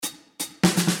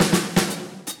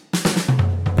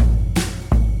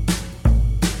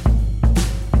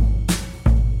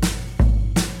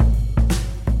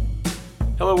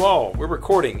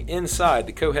Recording inside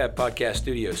the Cohab Podcast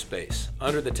studio space,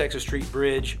 under the Texas Street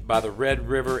Bridge, by the Red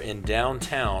River in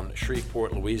downtown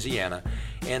Shreveport, Louisiana,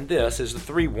 and this is the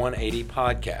 3180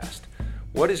 Podcast.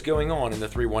 What is going on in the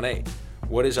 318?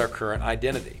 What is our current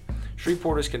identity?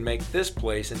 Shreveporters can make this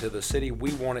place into the city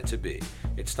we want it to be.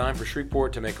 It's time for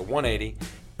Shreveport to make a 180.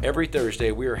 Every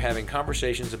Thursday, we are having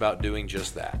conversations about doing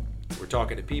just that. We're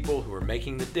talking to people who are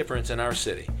making the difference in our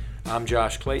city. I'm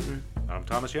Josh Clayton. I'm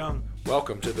Thomas Young.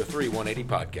 Welcome to the 3180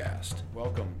 Podcast.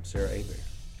 Welcome, Sara Hebert.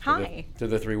 Hi. To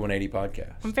the 3180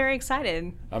 Podcast. I'm very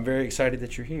excited. I'm very excited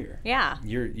that you're here. Yeah.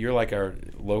 You're like our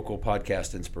local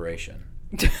podcast inspiration.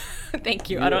 Thank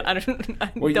you. I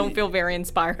don't feel very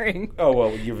inspiring. Oh,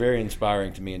 well, you're very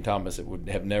inspiring to me and Thomas that would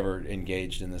have never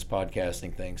engaged in this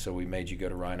podcasting thing, so we made you go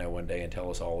to Rhino one day and tell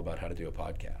us all about how to do a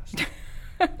podcast.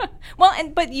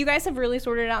 But you guys have really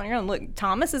sorted it out on your own. Look,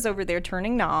 Thomas is over there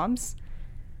turning knobs.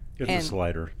 It's a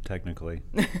slider, technically.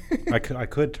 I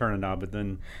could turn a knob, but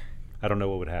then I don't know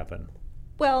what would happen.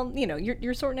 Well,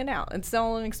 you're sorting it out. It's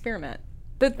all an experiment.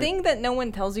 The thing that no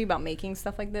one tells you about making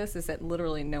stuff like this is that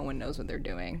literally no one knows what they're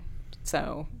doing.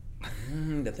 So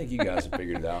I think you guys have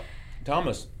figured it out.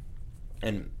 Thomas,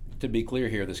 and to be clear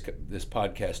here, this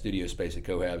podcast studio space at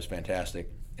Cohab is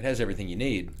fantastic. It has everything you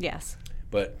need. Yes.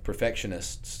 But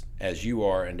perfectionists, as you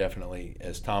are and definitely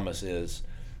as Thomas is,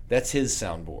 that's his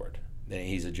soundboard. Then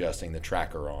he's adjusting the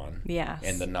tracker on. Yes.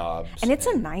 And the knobs. And it's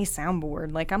a nice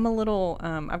soundboard. Like, I'm a little,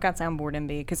 I've got soundboard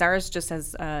envy because ours just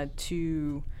has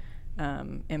two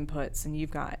inputs, and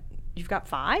you've got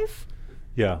 5?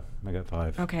 Yeah, I got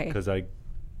 5. Okay. Because I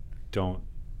don't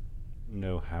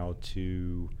know how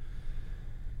to,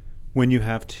 when you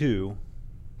have 2,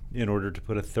 in order to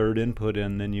put a third input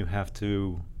in, then you have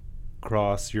to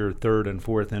cross your third and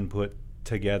fourth input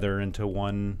together into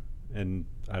one, and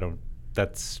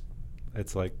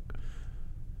it's like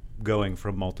going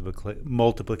from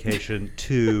multiplication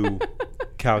to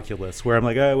calculus, where I'm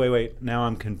like, oh, wait, now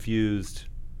I'm confused.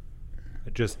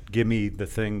 Just give me the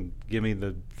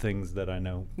things that I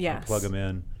know. Yes. I plug them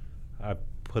in. I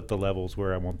put the levels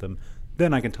where I want them.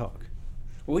 Then I can talk.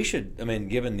 Well, we should,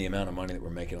 given the amount of money that we're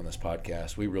making on this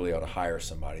podcast, we really ought to hire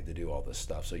somebody to do all this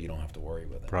stuff so you don't have to worry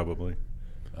with it. Probably.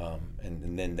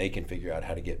 And then they can figure out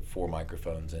how to get 4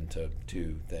 microphones into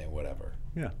 2 whatever.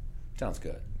 Yeah. Sounds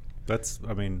good. That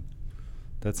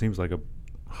seems like a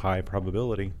high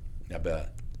probability. I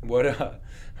bet.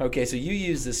 Okay, so you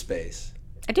use this space.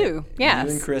 I do, yes.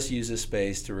 You and Chris use this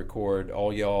space to record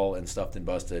All Y'all and Stuffed and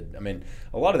Busted.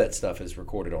 A lot of that stuff is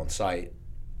recorded on site,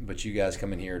 but you guys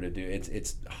come in here to do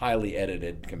it's highly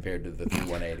edited compared to the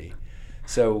 3180.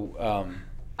 So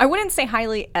I wouldn't say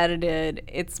highly edited.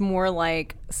 It's more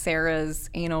like Sarah's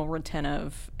anal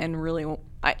retentive, and really,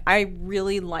 I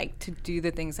really like to do the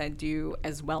things I do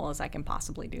as well as I can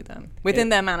possibly do them within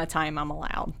the amount of time I'm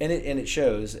allowed. And it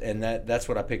shows, and that's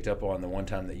what I picked up on the one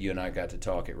time that you and I got to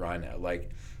talk at Rhino.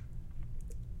 Like,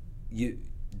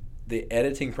 the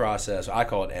editing process, I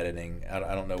call it editing. I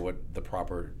don't know what the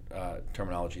proper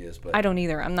terminology is, but I don't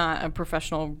either. I'm not a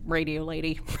professional radio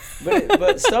lady.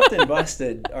 but Stuffed and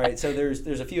Busted. All right, so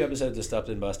there's a few episodes of Stuffed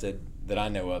and Busted that I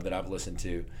know of that I've listened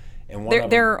to, and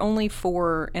there are only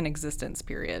 4 in existence.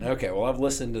 Period. Okay, well, I've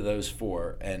listened to those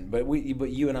 4, but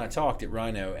you and I talked at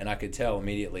Rhino, and I could tell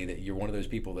immediately that you're one of those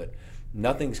people that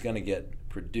nothing's going to get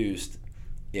produced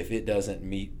if it doesn't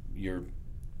meet your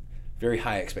very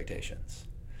high expectations.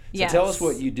 So yes. Tell us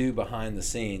what you do behind the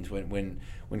scenes when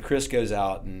Chris goes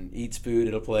out and eats food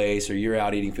at a place, or you're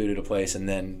out eating food at a place, and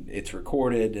then it's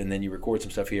recorded, and then you record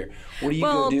some stuff here. What do you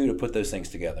go do to put those things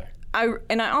together? I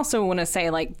also want to say,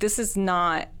 like, this is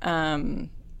not none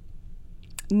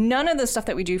of the stuff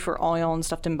that we do for All Y'all and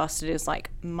Stuffed and Busted is like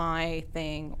my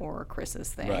thing or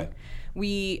Chris's thing. Right.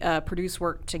 We produce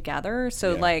work together.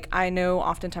 So, like, I know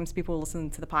oftentimes people listen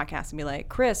to the podcast and be like,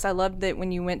 Chris, I loved that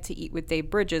when you went to eat with Dave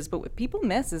Bridges. But what people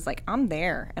miss is, like, I'm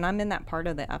there, and I'm in that part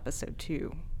of the episode,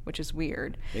 too, which is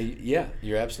weird. Yeah,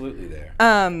 you're absolutely there.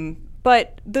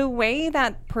 But the way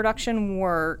that production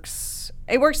works,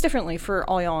 it works differently for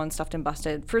All Y'all and Stuffed and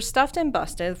Busted. For Stuffed and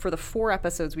Busted, for the 4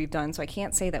 episodes we've done, so I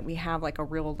can't say that we have, like, a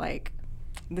real, like,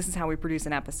 this is how we produce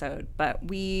an episode, but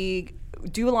we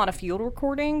do a lot of field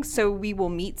recording, so we will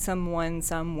meet someone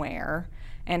somewhere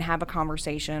and have a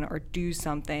conversation or do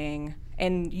something.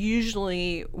 And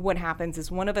usually what happens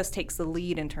is one of us takes the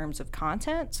lead in terms of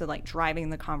content, so like driving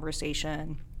the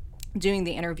conversation, doing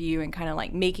the interview, and kind of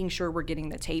like making sure we're getting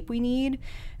the tape we need.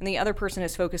 And the other person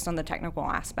is focused on the technical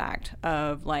aspect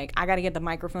of, like, I got to get the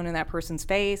microphone in that person's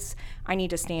face. I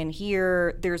need to stand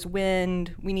here. There's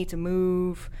wind. We need to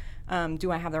move.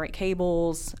 Do I have the right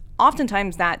cables?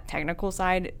 Oftentimes that technical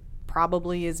side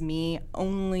probably is me,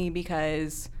 only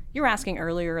because you were asking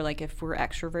earlier, like if we're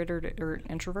extroverted or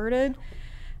introverted.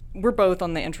 We're both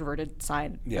on the introverted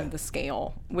side of the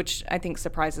scale, which I think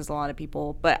surprises a lot of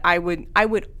people. But I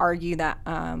would argue that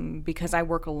because I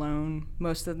work alone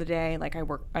most of the day, like I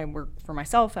work for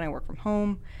myself and I work from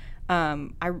home.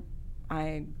 I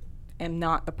am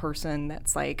not the person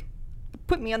that's like,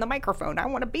 put me on the microphone, I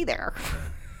want to be there.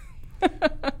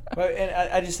 Well, and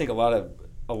I just think a lot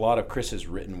of Chris's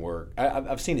written work.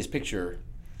 I've seen his picture.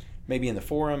 Maybe in the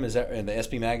forum, is that in the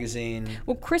SB magazine?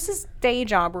 Well, Chris's day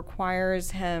job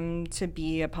requires him to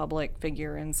be a public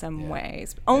figure in some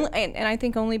ways. And I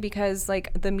think only because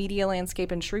like the media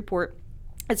landscape in Shreveport,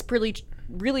 it's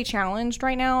really challenged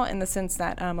right now in the sense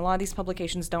that a lot of these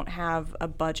publications don't have a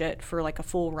budget for like a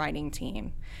full writing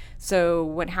team. So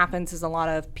what happens is a lot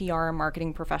of PR and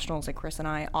marketing professionals like Chris and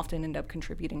I often end up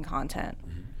contributing content.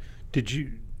 Did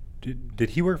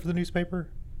he work for the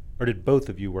newspaper? Or did both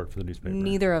of you work for the newspaper?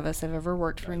 Neither of us have ever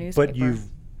worked for a newspaper.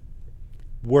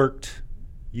 But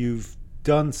you've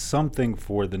done something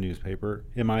for the newspaper.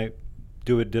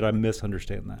 Did I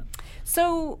misunderstand that?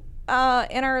 So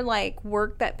in our like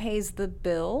work that pays the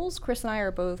bills, Chris and I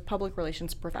are both public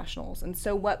relations professionals. And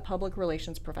so what public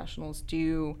relations professionals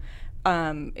do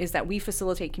is that we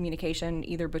facilitate communication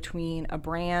either between a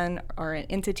brand or an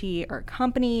entity or a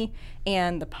company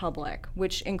and the public,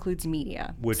 which includes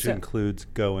media. Which includes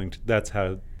that's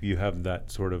how you have that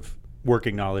sort of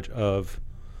working knowledge of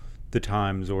the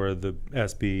Times or the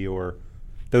SB, or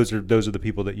those are the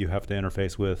people that you have to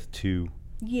interface with to...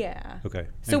 Yeah. Okay.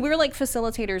 So we're like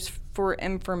facilitators for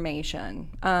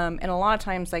information. And a lot of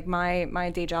times, like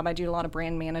my day job, I do a lot of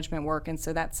brand management work. And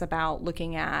so that's about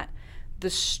looking at the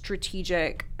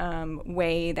strategic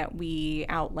way that we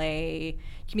outlay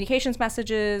communications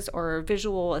messages or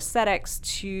visual aesthetics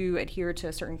to adhere to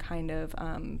a certain kind of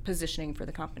positioning for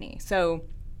the company. So,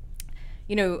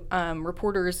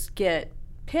 reporters get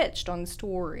pitched on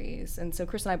stories. And so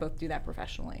Chris and I both do that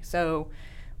professionally. So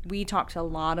we talk to a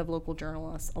lot of local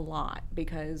journalists a lot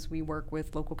because we work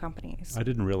with local companies. I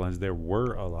didn't realize there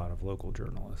were a lot of local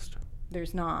journalists.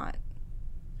 There's not.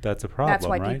 That's a problem, That's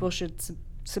why right? people should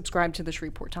subscribe to the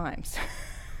Shreveport Times.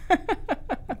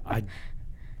 I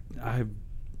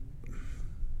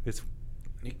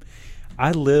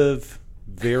live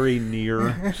very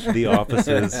near the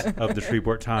offices of the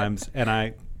Shreveport Times, and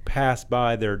I pass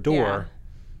by their door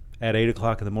at 8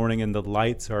 o'clock in the morning, and the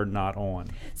lights are not on.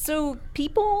 So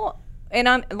people, and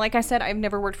I'm like I said, I've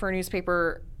never worked for a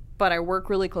newspaper, but I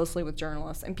work really closely with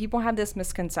journalists, and people have this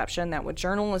misconception that what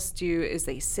journalists do is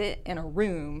they sit in a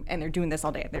room and they're doing this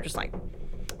all day. They're just like,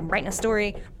 I'm writing a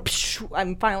story,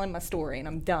 I'm filing my story, and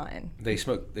I'm done. They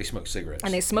smoke cigarettes.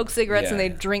 And they smoke cigarettes and they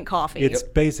drink coffee. It's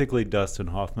basically Dustin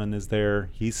Hoffman is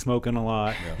there. He's smoking a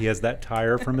lot. Yeah. He has that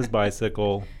tire from his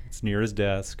bicycle. It's near his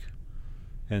desk.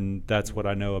 And that's what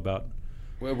I know about.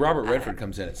 Well, Robert Redford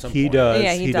comes in at some point. He does.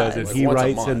 Yeah, he does. And Like he once a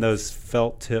writes month. in those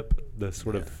felt tip,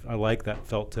 I like that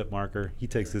felt tip marker. He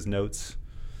takes his notes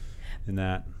in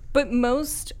that. But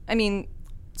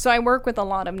so I work with a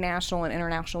lot of national and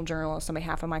international journalists on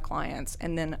behalf of my clients.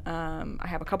 And then I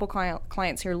have a couple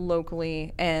clients here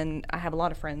locally, and I have a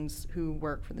lot of friends who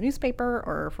work for the newspaper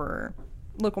or for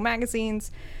local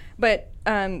magazines. But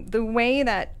the way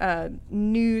that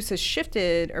news has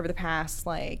shifted over the past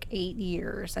 8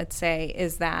 years, I'd say,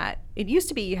 is that it used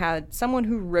to be you had someone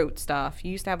who wrote stuff.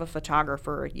 You used to have a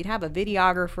photographer, you'd have a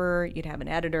videographer, you'd have an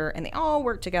editor, and they all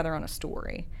worked together on a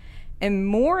story. And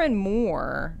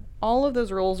more, all of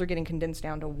those roles are getting condensed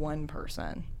down to one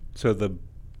person. So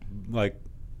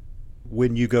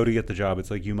when you go to get the job,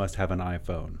 it's like you must have an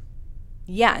iPhone.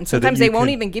 Yeah, and sometimes they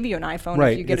won't even give you an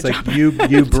iPhone if you get a job. Right, it's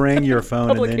like you bring your phone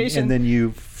and then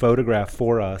you photograph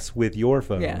for us with your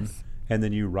phone. Yes. And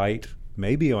then you write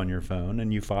maybe on your phone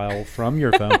and you file from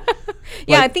your phone.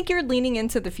 Yeah, I think you're leaning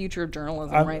into the future of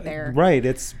journalism right there. Right,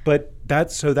 that's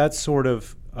sort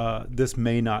of, this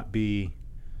may not be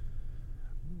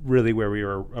really where we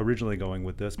were originally going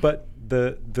with this, but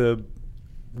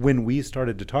when we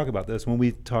started to talk about this, when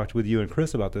we talked with you and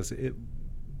Chris about this,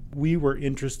 we were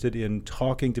interested in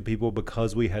talking to people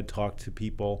because we had talked to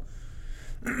people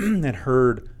and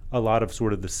heard a lot of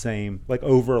sort of the same,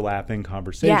 overlapping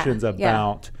conversations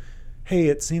about, hey,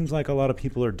 it seems like a lot of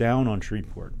people are down on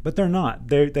Shreveport, but they're not.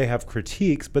 They have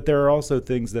critiques, but there are also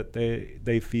things that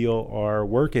they feel are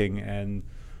working and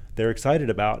they're excited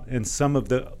about. And some of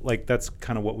that's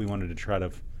kind of what we wanted to try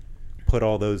to put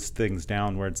all those things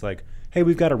down, where it's like, hey,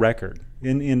 we've got a record.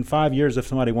 In 5 years, if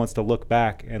somebody wants to look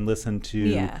back and listen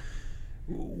to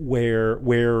where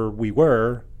we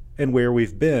were and where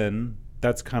we've been,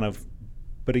 that's kind of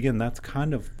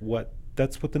what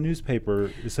that's what the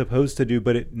newspaper is supposed to do.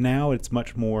 But now it's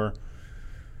much more.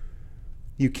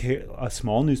 A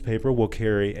small newspaper will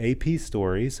carry AP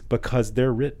stories because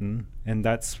they're written, and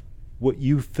that's what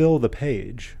you fill the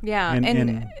page. Yeah,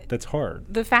 and that's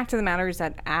hard. The fact of the matter is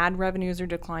that ad revenues are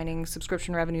declining,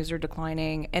 subscription revenues are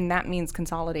declining, and that means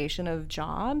consolidation of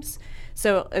jobs.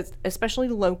 So especially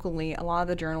locally, a lot of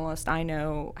the journalists I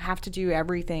know have to do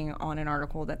everything on an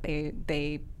article that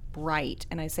they write,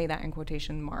 and I say that in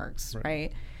quotation marks,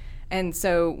 right? And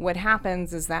so what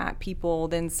happens is that people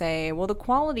then say, well, the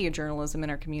quality of journalism in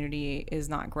our community is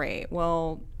not great.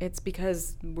 Well, it's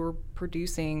because we're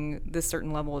producing this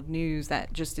certain level of news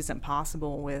that just isn't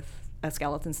possible with a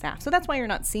skeleton staff. So that's why you're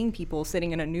not seeing people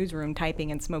sitting in a newsroom typing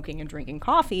and smoking and drinking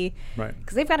coffee. Right.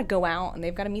 Because they've got to go out and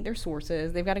they've got to meet their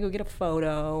sources. They've got to go get a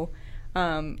photo.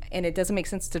 And it doesn't make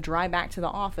sense to drive back to the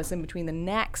office in between the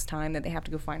next time that they have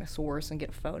to go find a source and get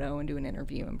a photo and do an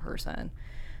interview in person.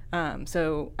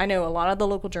 So I know a lot of the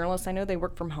local journalists, I know they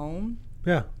work from home.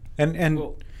 Yeah.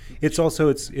 And it's also,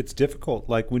 it's difficult.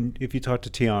 Like if you talk to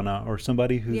Tiana or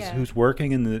somebody who's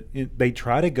working they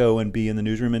try to go and be in the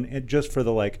newsroom and just for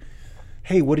the like,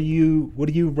 hey, what are you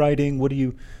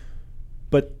writing?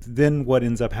 But then what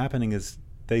ends up happening is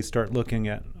they start looking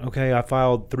at, okay, I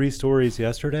filed 3 stories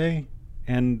yesterday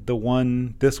and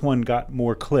this one got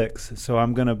more clicks. So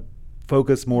I'm going to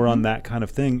focus more on that kind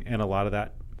of thing. And a lot of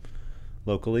that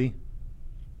locally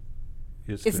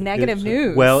it's negative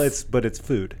news. Well, it's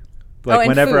food. Like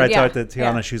whenever I talk to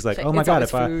Tiana, she's like, "Oh my God,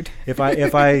 if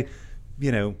I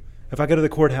go to the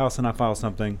courthouse and I file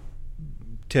something,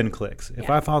 10 clicks.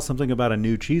 If I file something about a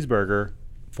new cheeseburger,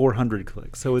 400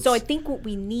 clicks." So I think what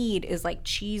we need is like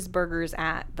cheeseburgers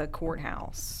at the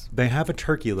courthouse. They have a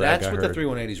turkey leg. That's what the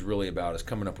 318 is really about, is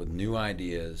coming up with new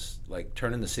ideas, like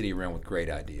turning the city around with great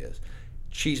ideas.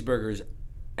 Cheeseburgers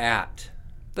at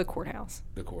the courthouse.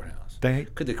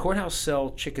 Could the courthouse sell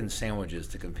chicken sandwiches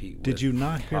to compete with? Did you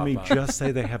not hear me just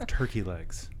say they have turkey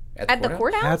legs? At the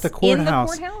courthouse? At the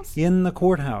courthouse. In the courthouse? In the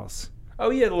courthouse. Oh,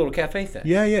 yeah, the little cafe thing.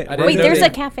 Yeah. Wait, there's a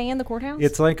cafe in the courthouse?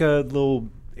 It's like a little.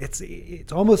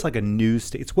 It's almost like a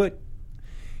news. It's what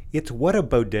a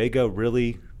bodega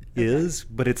really is,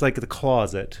 but it's like the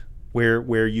closet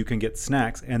where you can get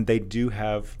snacks, and they do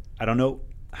have. I don't know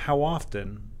how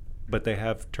often, but they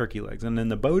have turkey legs. And in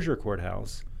the Bossier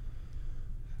Courthouse,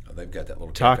 they've got that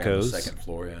little tacos cafe on the second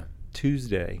floor, yeah.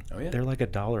 Tuesday. Oh, yeah. They're like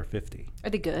 $1.50. Are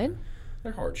they good?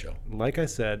 They're hard shell. Like I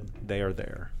said, they are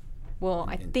there. Well,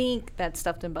 I think that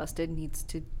Stuffed and Busted needs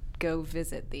to go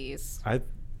visit these.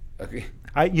 Okay.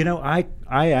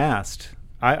 I asked.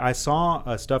 I saw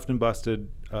a Stuffed and Busted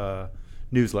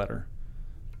newsletter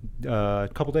a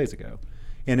couple days ago,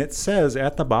 and it says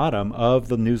at the bottom of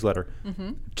the newsletter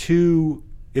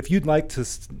if you'd like to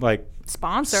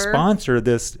sponsor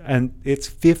this, and it's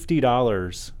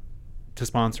 $50 to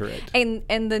sponsor it.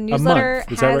 And the newsletter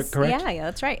has, is that correct? Yeah,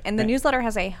 that's right. And the newsletter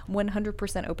has a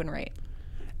 100% open rate.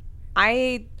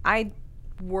 I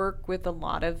work with a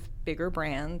lot of bigger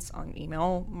brands on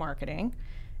email marketing,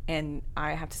 and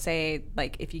I have to say,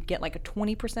 like, if you get like a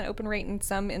 20% open rate in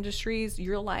some industries,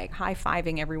 you're like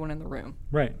high-fiving everyone in the room.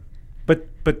 Right. But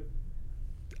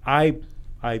I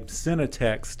sent a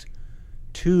text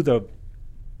to the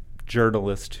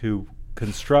journalist who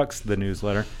constructs the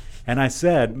newsletter, and I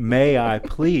said, may I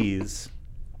please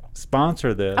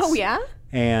sponsor this? Oh, yeah?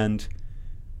 And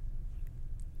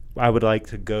I would like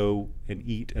to go and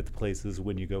eat at the places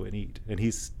when you go and eat. And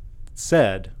he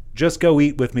said, just go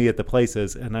eat with me at the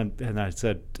places. And I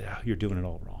said, you're doing it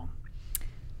all wrong.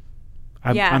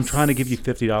 I'm trying to give you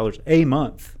 $50 a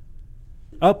month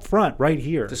up front right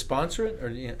here to sponsor it. Or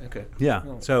okay. Yeah.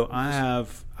 No. So I'm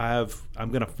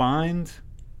going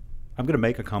to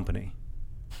make a company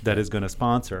that is going to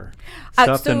sponsor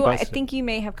Stuffed and Busted. I think you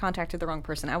may have contacted the wrong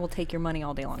person. I will take your money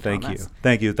all day long.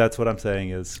 Thank you. That's what I'm saying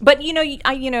is. But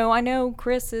I know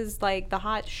Chris is like the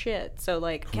hot shit. So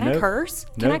like, can I curse?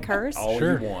 Can I curse? All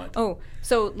sure. you want. Oh,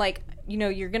 so like,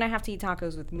 you're gonna have to eat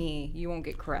tacos with me. You won't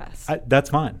get Chris. That's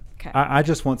fine. Okay. I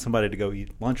just want somebody to go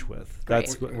eat lunch with.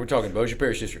 We're talking Bossier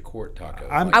Parish District Court tacos.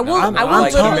 I will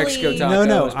literally. Mexico tacos,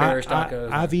 no. Parish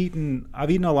tacos. I've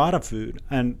eaten a lot of food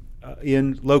and.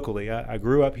 Locally, I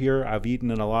grew up here. I've eaten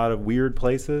in a lot of weird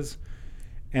places,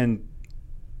 and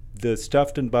the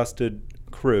Stuffed and Busted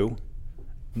crew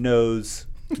knows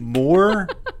more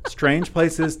strange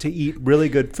places to eat really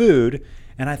good food,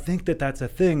 and I think that that's a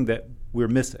thing that we're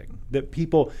missing. That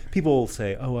people will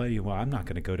say, "Oh, well, I'm not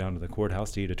going to go down to the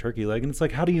courthouse to eat a turkey leg," and it's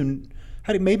like, how do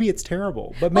maybe it's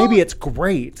terrible, but maybe it's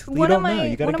great. You don't know.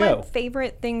 You got to go. One of my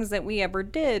favorite things that we ever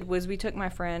did was we took my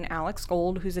friend Alex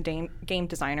Gold, who's a game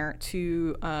designer,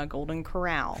 to Golden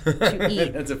Corral to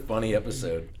eat. That's a funny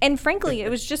episode. And frankly, it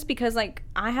was just because like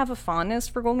I have a fondness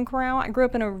for Golden Corral. I grew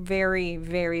up in a very,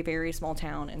 very, very small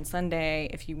town, and Sunday,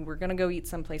 if you were gonna go eat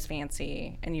someplace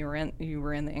fancy and you were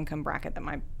in the income bracket that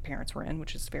my parents were in,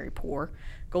 which is very poor,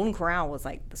 Golden Corral was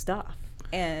like the stuff.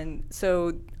 And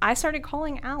so I started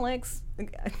calling Alex. You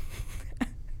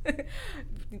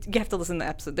have to listen to the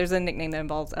episode. There's a nickname that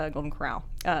involves Golden Corral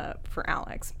for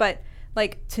Alex. But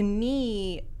like to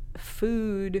me,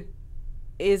 food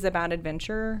is about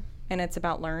adventure and it's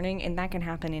about learning, and that can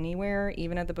happen anywhere,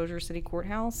 even at the Bossier City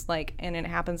Courthouse. Like, and it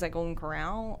happens at Golden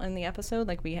Corral in the episode.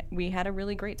 Like we had a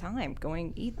really great time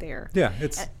going eat there. Yeah,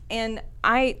 it's and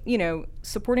I,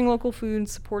 supporting local food,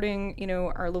 supporting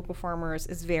our local farmers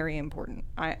is very important.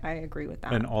 I agree with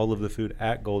that. and all of the food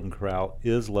at Golden Corral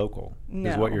is local.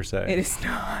 Is what you're saying? It is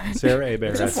not. Sarah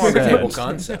Hebert It's a has farm to table said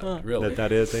concept, really.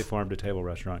 that is a farm to table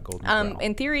restaurant. Golden Corral.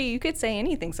 In theory, you could say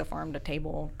anything's a farm to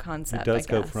table concept. It does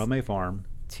I go guess, from a farm.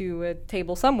 to a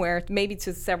table somewhere, maybe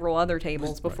to several other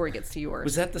tables before it gets to yours.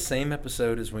 Was that the same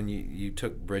episode as when you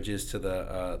took Bridges to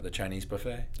the Chinese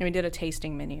buffet? And we did a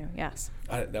tasting menu. Yes.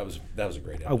 That was a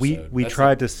great episode. We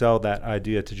tried to sell that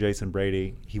idea to Jason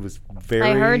Brady. He was very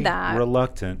I heard that.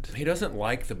 reluctant. He doesn't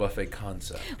like the buffet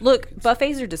concept. Look,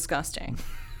 buffets are disgusting.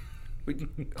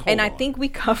 I think we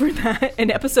covered that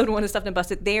in episode 1 of Stuffed and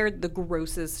Busted. They're the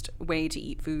grossest way to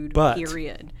eat food,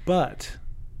 period. But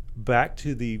back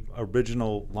to the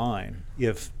original line,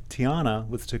 if Tiana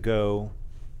was to go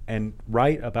and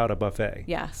write about a buffet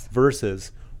Yes.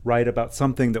 versus write about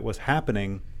something that was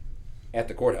happening At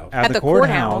the courthouse. at the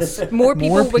courthouse, more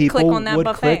people would click on that would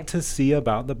buffet. click to see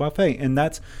about the buffet. And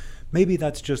maybe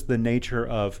that's just the nature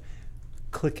of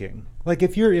clicking. Like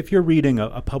if you're reading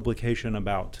a publication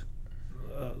about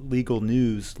legal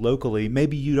news locally,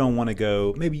 maybe you don't want to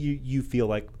go, maybe you feel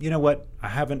like, you know what, I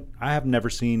have never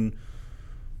seen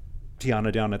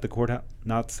Tiana down at the courthouse.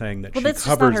 Not saying that she that's just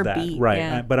not covers her that, beat, right?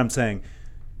 yeah. But I'm saying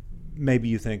maybe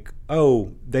you think,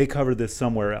 oh, they cover this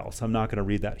somewhere else. I'm not going to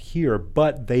read that here,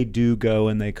 but they do go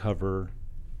and they cover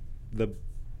the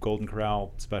Golden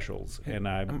Corral specials, and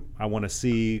I want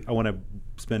to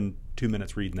spend 2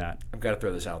 minutes reading that. I've got to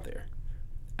throw this out there.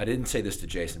 I didn't say this to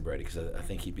Jason Brady because I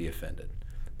think he'd be offended,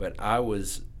 but I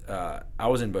was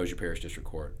in Bossier Parish District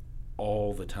Court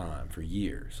all the time for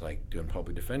years, like doing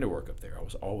public defender work up there. I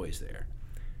was always there.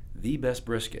 The best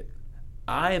brisket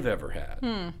I've ever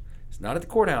had. It's not at the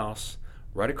courthouse,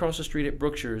 right across the street at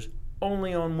Brookshire's,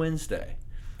 only on Wednesday.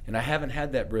 And I haven't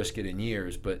had that brisket in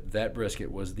years, but that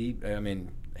brisket was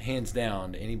hands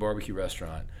down, any barbecue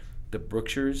restaurant, the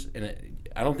Brookshire's, and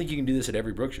I don't think you can do this at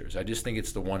every Brookshire's. I just think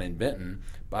it's the one in Benton,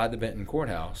 by the Benton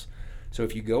Courthouse. So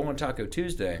if you go on Taco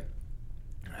Tuesday,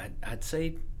 I'd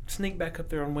say sneak back up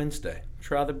there on Wednesday.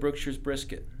 Try the Brookshire's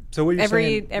brisket. So what you're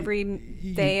saying? Every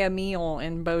day a meal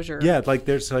in Bossier. Yeah, like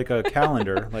there's like a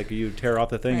calendar, like you tear off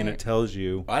the thing and it tells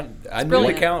you. I knew the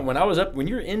brilliant. calendar when I was up. When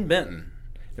you're in Benton,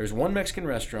 there's one Mexican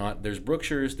restaurant. There's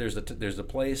Brookshire's. There's the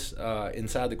place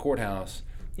inside the courthouse.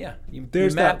 Yeah, you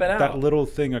map it out. That little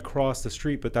thing across the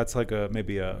street, but that's like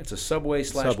It's a Subway /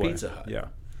 Pizza Hut. Yeah,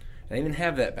 I didn't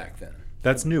have that back then.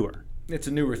 that's newer. It's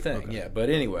a newer thing, Okay. yeah. But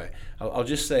anyway, I'll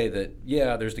just say that,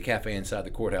 yeah, there's the cafe inside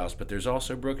the courthouse, but there's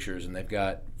also Brookshire's, and they've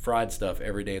got fried stuff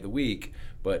every day of the week.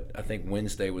 But I think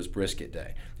Wednesday was brisket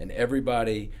day. And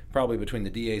everybody, probably between the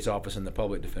DA's office and the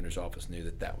public defender's office, knew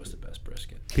that was the best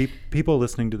brisket. People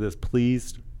listening to this,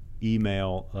 please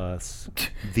email us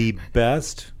the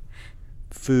best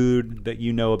food that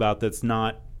you know about that's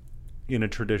not in a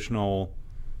traditional...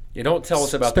 You don't tell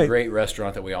us about the great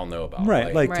restaurant that we all know about.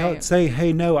 Right, Right. say,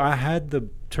 hey, no, I had the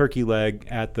turkey leg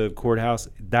at the courthouse.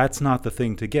 That's not the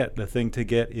thing to get. The thing to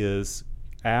get is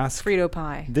ask Frito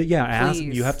pie. ask.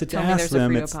 Please, You have to tell me ask there's a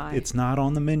them. Frito pie. It's not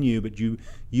on the menu, but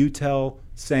you tell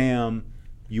Sam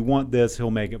you want this.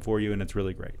 He'll make it for you, and it's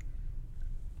really great.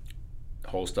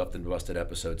 Whole Stuffed and Busted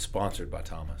episode sponsored by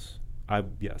Thomas.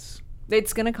 Yes.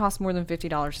 It's going to cost more than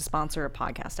 $50 to sponsor a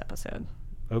podcast episode.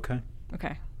 Okay.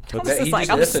 Okay. But Thomas is like,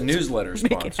 That's a newsletter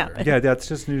make it sponsor. happen. Yeah, that's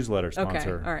just newsletter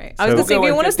sponsor. Okay, all right. So I was going to say, We'll if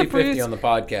you go want in us to 50-50 produce... on the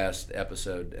podcast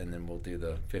episode, and then we'll do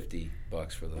the $50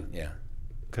 for the, yeah.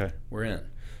 Okay. We're in.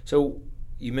 So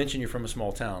you mentioned you're from a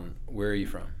small town. Where are you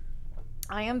from?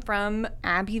 I am from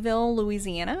Abbeville,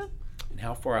 Louisiana. And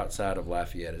how far outside of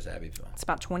Lafayette is Abbeville? It's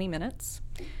about 20 minutes.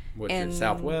 What's And- it,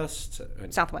 southwest?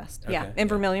 Southwest, Okay, yeah, in yeah.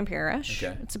 Vermilion Parish.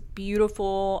 Okay. It's a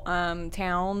beautiful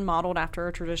town modeled after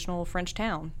a traditional French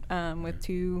town with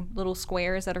two little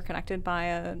squares that are connected by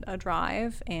a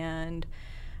drive. And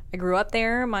I grew up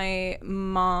there. My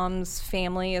mom's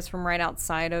family is from right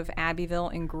outside of Abbeville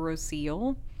in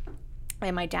Grosse-Ile.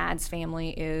 And my dad's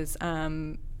family is,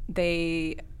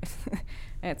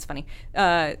 it's funny,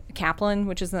 Kaplan,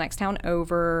 which is the next town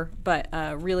over. But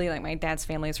really, like, my dad's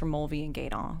family is from Mulvey and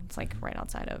Gaydon. It's like right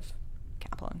outside of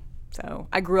Kaplan. So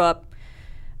I grew up,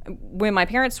 when my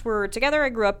parents were together, I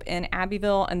grew up in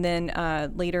Abbeville. And then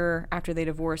later, after they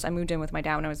divorced, I moved in with my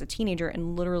dad when I was a teenager.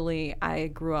 And literally, I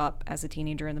grew up as a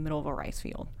teenager in the middle of a rice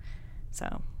field.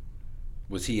 So.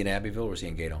 Was he in Abbeville or was he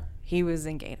in Gaydon? He was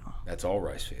in Gaydon. That's all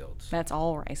rice fields. That's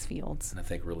all rice fields. And I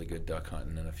think really good duck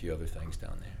hunting and a few other things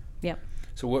down there. Yep.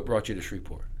 So what brought you to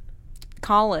Shreveport?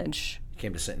 College. You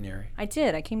came to Centenary? I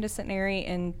did. I came to Centenary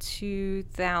in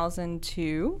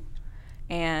 2002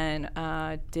 and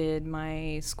did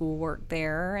my schoolwork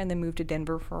there and then moved to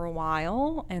Denver for a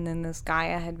while. And then this guy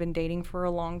I had been dating for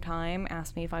a long time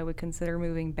asked me if I would consider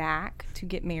moving back to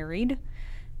get married.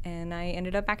 And I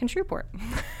ended up back in Shreveport.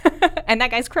 And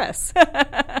that guy's Chris.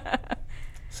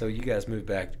 So you guys moved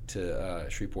back to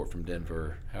Shreveport from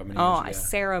Denver how many years ago?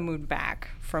 Sarah moved back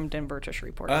from Denver to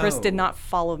Shreveport. Chris did not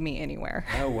follow me anywhere.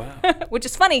 Oh, wow. Which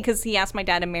is funny because he asked my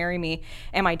dad to marry me.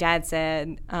 And my dad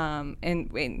said,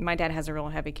 and my dad has a real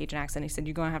heavy Cajun accent. He said,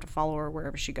 you're going to have to follow her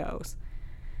wherever she goes.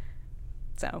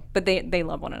 So, but they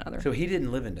love one another. So he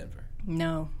didn't live in Denver?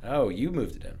 No. Oh, you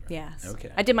moved to Denver? Yes. Okay.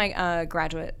 I did my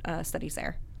graduate studies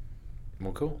there.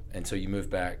 Well, cool. And so you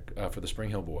moved back for the Spring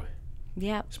Hill boy.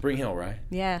 Yep. Spring Hill, right?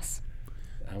 Yes.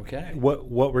 Okay.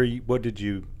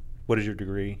 What is your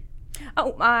degree?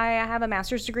 Oh, I have a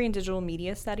master's degree in digital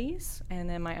media studies, and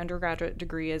then my undergraduate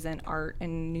degree is in art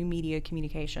and new media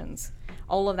communications.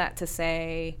 All of that to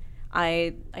say,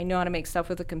 I know how to make stuff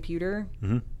with a computer,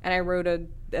 and I wrote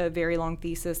a very long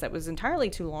thesis that was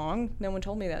entirely too long. No one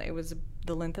told me that it was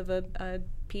the length of a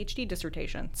PhD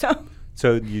dissertation.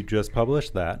 So you just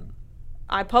published that?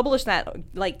 I published that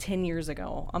like 10 years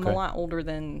ago. I'm Okay. a lot older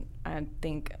than I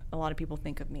think a lot of people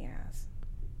think of me as.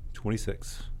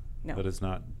 26. No. That is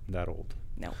not that old.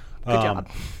 No. Good job.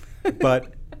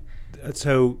 But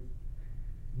so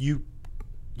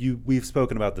we've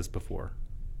spoken about this before.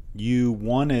 You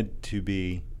wanted to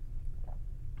be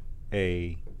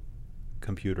a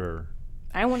computer.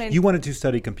 You wanted to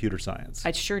study computer science.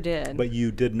 I sure did. But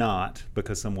you did not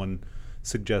because someone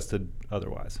suggested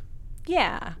otherwise.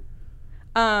 Yeah.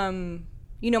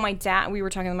 My dad, we were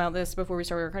talking about this before we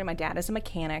started recording. My dad is a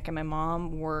mechanic and my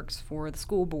mom works for the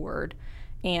school board.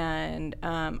 And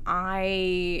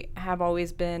I have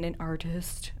always been an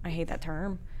artist. I hate that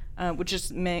term, which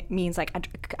just means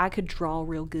like I could draw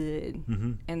real good.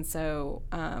 Mm-hmm. And so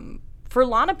for a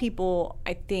lot of people,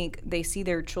 I think they see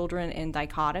their children in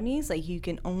dichotomies, like you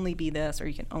can only be this or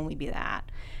you can only be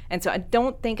that. And so I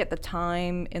don't think at the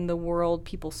time in the world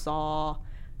people saw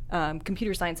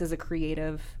computer science as a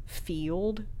creative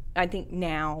field. I think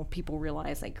now people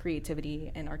realize like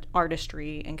creativity and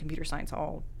artistry and computer science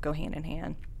all go hand in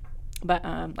hand. But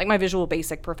like my visual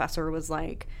basic professor was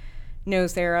like, no,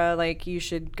 Sarah, like you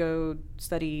should go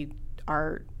study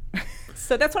art.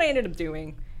 So that's what I ended up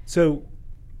doing. So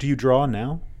do you draw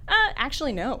now?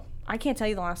 Actually, no. I can't tell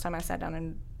you the last time I sat down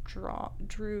and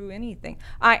drew anything.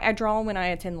 I draw when I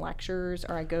attend lectures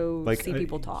or I go see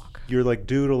people talk. You're like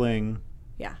doodling.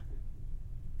 Yeah.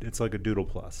 It's like a doodle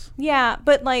plus. Yeah,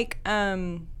 but like,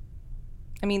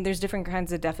 there's different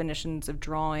kinds of definitions of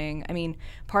drawing. I mean,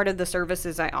 part of the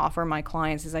services I offer my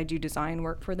clients is I do design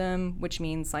work for them, which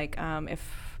means like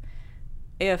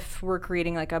if we're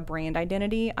creating like a brand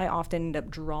identity, I often end up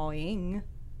drawing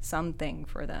something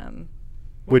for them.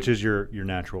 Which is your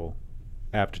natural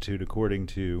aptitude according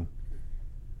to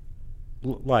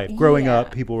life. Growing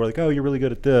up, people were like, oh, you're really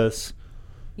good at this.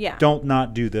 Yeah. Don't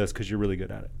not do this because you're really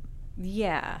good at it.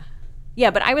 Yeah.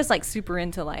 Yeah, but I was like super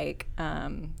into like I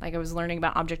was learning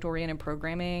about object-oriented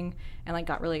programming and like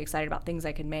got really excited about things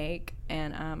I could make.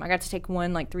 And I got to take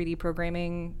one like 3D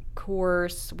programming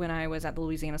course when I was at the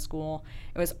Louisiana school.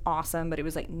 It was awesome, but it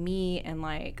was like me and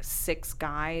like 6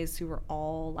 guys who were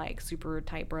all like super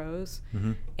tight bros.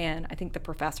 Mm-hmm. And I think the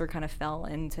professor kind of fell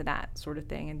into that sort of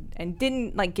thing and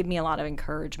didn't like give me a lot of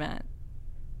encouragement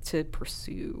to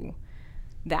pursue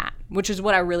that, which is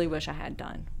what I really wish I had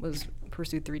done, was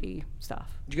pursue 3D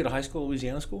stuff. Did you go to high school,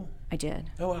 Louisiana school? I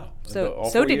did. Oh, wow.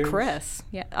 So did Chris.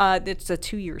 Yeah, it's a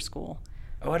 2-year school.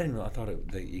 Oh, I didn't know. I thought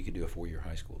that you could do a 4-year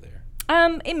high school there.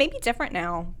 It may be different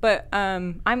now, but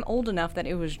I'm old enough that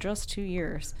it was just 2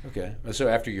 years. Okay. So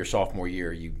after your sophomore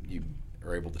year, you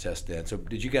are able to test then. So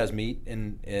did you guys meet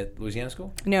at Louisiana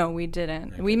school? No, we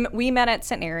didn't. Okay. We met at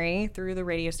Centenary through the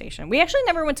radio station. We actually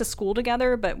never went to school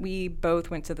together, but we both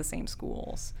went to the same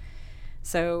schools.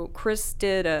 So Chris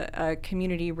did a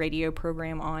community radio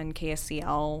program on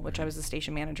KSCL, which I was the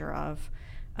station manager of,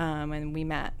 and we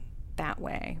met that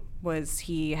way.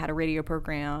 He had a radio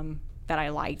program that I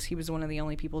liked. He was one of the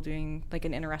only people doing like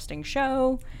an interesting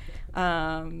show,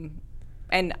 and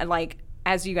like,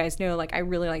 as you guys know, like I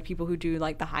really like people who do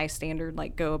like the high standard,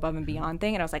 like go above and beyond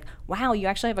thing. And I was like, wow, you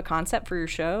actually have a concept for your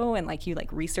show, and like you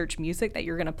like research music that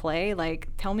you're gonna play. Like,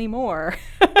 tell me more.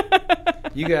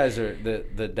 You guys are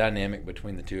the dynamic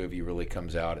between the two of you really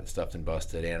comes out at Stuffed and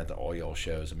Busted and at the All Y'all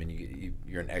shows. I mean,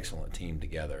 you're an excellent team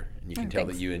together, and you can tell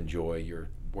that you enjoy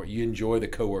the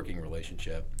co-working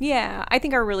relationship. Yeah, I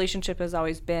think our relationship has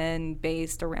always been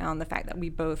based around the fact that we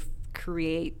both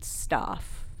create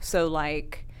stuff. So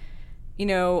like, you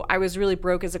know, I was really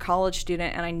broke as a college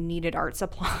student and I needed art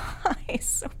supplies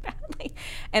so badly.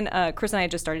 And Chris and I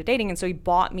had just started dating, and so he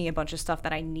bought me a bunch of stuff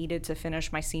that I needed to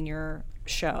finish my senior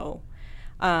show,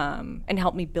 and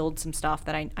helped me build some stuff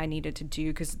that I needed to do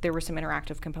because there were some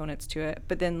interactive components to it.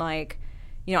 But then, like,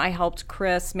 you know, I helped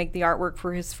Chris make the artwork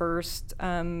for his first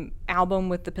album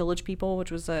with the Pillage People, which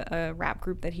was a rap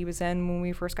group that he was in when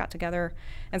we first got together.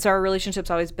 And so our relationship's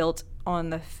always built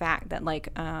on the fact that, like,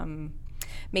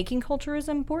 making culture is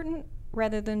important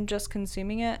rather than just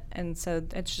consuming it. And so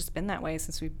it's just been that way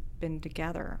since we've been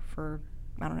together for,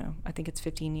 I don't know, I think it's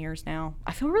 15 years now.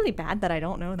 I feel really bad that I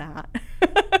don't know that.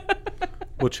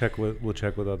 We'll check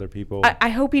with other people. I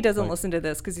hope he doesn't listen to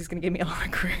this because he's going to give me a lot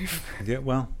of grief. Yeah,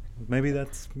 well, maybe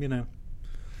that's, you know.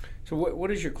 So what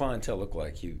does your clientele look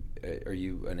like? Are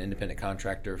you an independent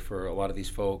contractor for a lot of these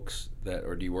folks,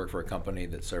 or do you work for a company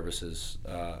that services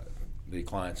the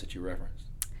clients that you referenced?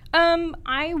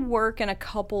 I work in a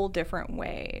couple different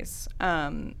ways.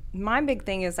 My big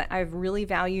thing is that I really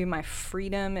value my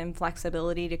freedom and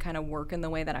flexibility to kind of work in the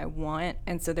way that I want.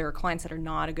 And so there are clients that are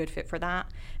not a good fit for that.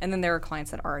 And then there are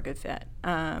clients that are a good fit.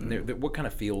 What kind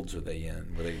of fields are they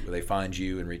in? Where they find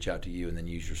you and reach out to you and then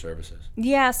use your services?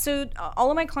 Yeah, so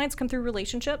all of my clients come through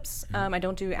relationships. I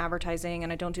don't do advertising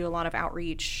and I don't do a lot of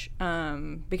outreach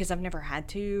because I've never had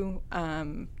to.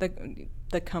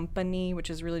 The company, which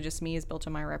is really just me, is built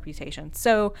on my reputation.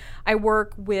 So I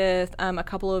work with a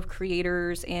couple of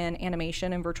creators in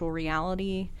animation and virtual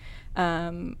reality.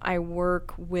 I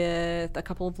work with a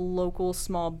couple of local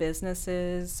small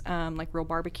businesses, like Real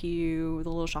Barbecue, The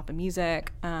Little Shop of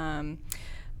Music.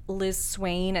 Liz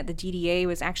Swain at the DDA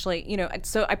was actually, you know,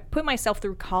 so I put myself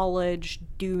through college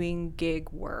doing gig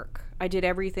work. I did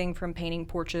everything from painting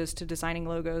porches to designing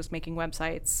logos, making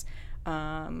websites.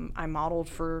 I modeled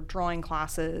for drawing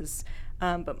classes,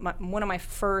 but one of my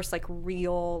first like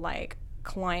real like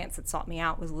clients that sought me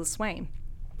out was Liz Swain,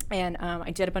 and I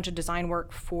did a bunch of design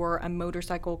work for a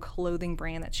motorcycle clothing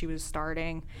brand that she was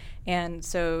starting, and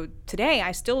so today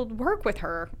I still work with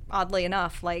her, oddly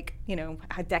enough, like, you know,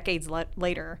 decades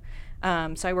later.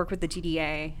 So I work with the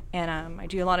DDA, and I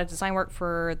do a lot of design work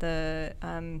for the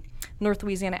North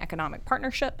Louisiana Economic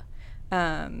Partnership.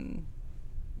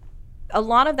 A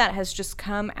lot of that has just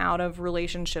come out of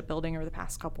relationship building over the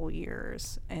past couple of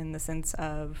years, in the sense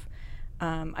of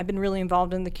I've been really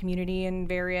involved in the community in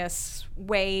various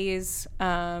ways.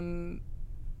 And,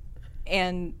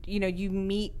 you know, you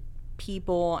meet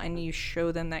people and you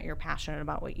show them that you're passionate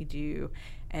about what you do,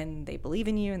 and they believe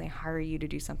in you and they hire you to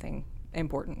do something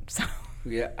important. So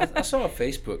yeah, I saw a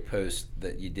Facebook post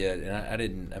that you did,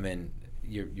 and I mean,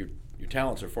 your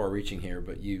talents are far-reaching here,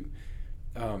 but you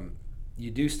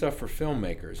do stuff for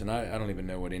filmmakers, and I don't even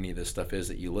know what any of this stuff is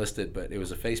that you listed, but it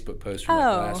was a Facebook post from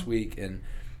last week, and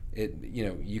it, you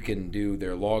know, you can do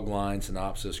their log line,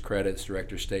 synopsis, credits,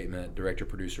 director statement, director,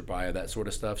 producer bio, that sort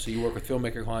of stuff. So you work with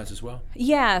filmmaker clients as well?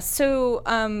 Yeah. So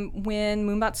when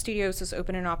Moonbot Studios was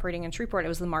open and operating in Shreveport, I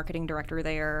was the marketing director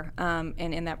there, and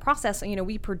in that process, you know,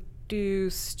 we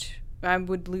produced, I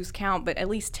would lose count, but at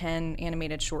least 10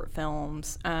 animated short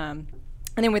films.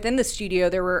 And then within the studio,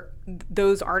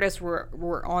 those artists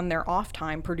were on their off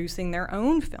time producing their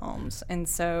own films. And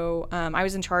so I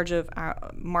was in charge of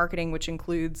marketing, which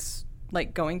includes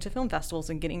like going to film festivals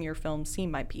and getting your film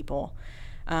seen by people.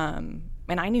 And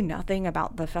I knew nothing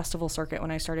about the festival circuit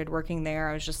when I started working there.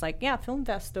 I was just like, yeah, film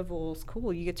festivals,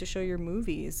 cool, you get to show your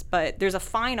movies. But there's a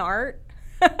fine art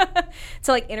to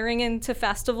like entering into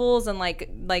festivals and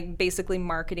like basically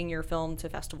marketing your film to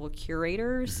festival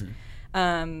curators. Mm-hmm.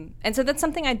 And so that's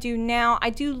something I do now.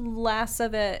 I do less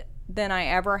of it than I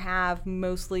ever have,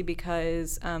 mostly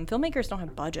because filmmakers don't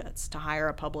have budgets to hire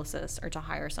a publicist or to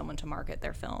hire someone to market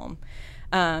their film.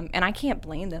 And I can't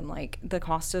blame them. Like, the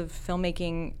cost of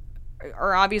filmmaking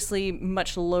are obviously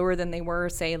much lower than they were,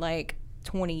 say, like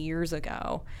 20 years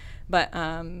ago. But,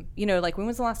 you know, like, when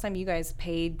was the last time you guys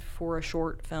paid for a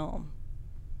short film?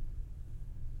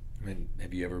 I mean,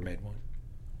 have you ever made one?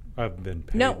 I've been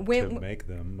paid to make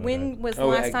them. When was the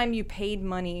last time you paid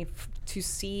money to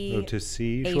see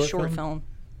a short film?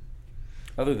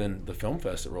 Other than the film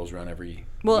fest that rolls around every year.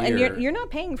 And you're not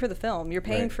paying for the film. You're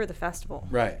paying for the festival.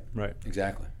 Right.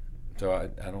 Exactly. So I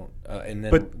don't. And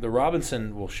then the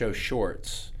Robinson will show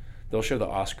shorts. They'll show the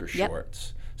Oscar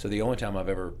shorts. So the only time I've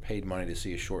ever paid money to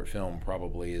see a short film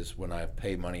probably is when I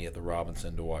paid money at the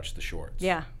Robinson to watch the shorts.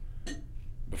 Yeah.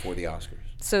 Before the Oscars.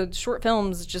 So short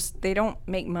films they don't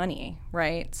make money,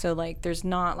 right? So like there's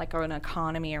not like an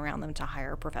economy around them to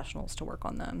hire professionals to work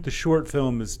on them. The short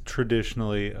film is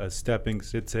traditionally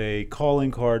it's a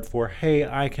calling card for, hey,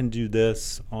 I can do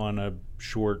this on a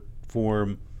short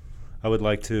form. I would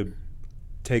like to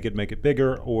take it, make it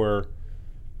bigger, or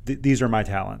these are my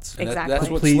talents. And exactly. That's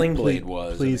what Sling Blade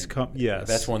was. Please come. Yes.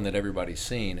 That's one that everybody's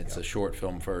seen. It's a short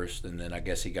film first, and then I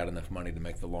guess he got enough money to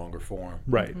make the longer form.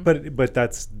 Right. Mm-hmm. But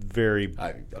that's very.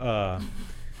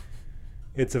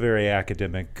 It's a very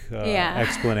academic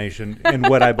explanation, and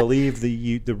what I believe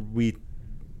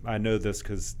I know this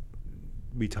because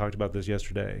we talked about this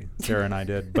yesterday. Sarah and I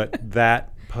did, but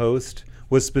that post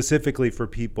was specifically for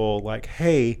people like,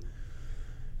 hey.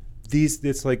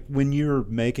 It's like when you're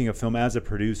making a film as a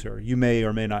producer, you may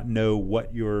or may not know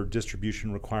what your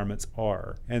distribution requirements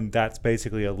are. And that's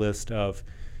basically a list of,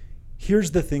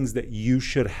 here's the things that you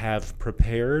should have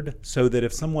prepared so that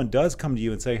if someone does come to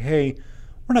you and say, hey,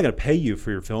 we're not going to pay you for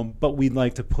your film, but we'd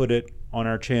like to put it on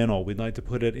our channel. We'd like to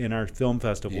put it in our film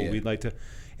festival. Yeah.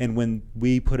 And when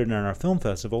we put it in our film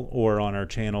festival or on our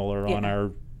channel or on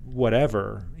our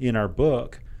whatever, in our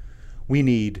book, we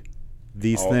need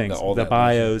these things, the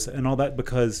bios and all that,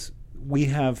 because we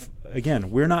have, again,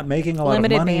 we're not making a lot of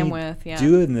money bandwidth,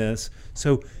 doing this.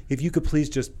 So if you could please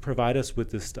just provide us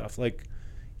with this stuff. Like,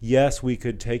 yes, we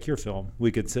could take your film, we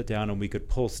could sit down and we could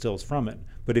pull stills from it.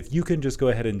 But if you can just go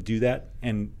ahead and do that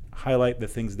and highlight the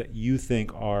things that you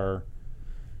think are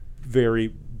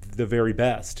the very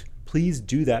best, please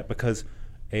do that, because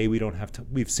we don't have to.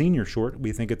 We've seen your short,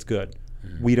 we think it's good.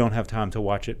 We don't have time to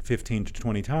watch it 15 to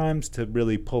 20 times to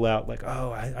really pull out like,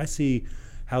 oh, I see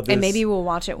how this. And maybe we'll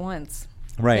watch it once.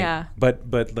 Right. Yeah. But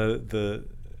the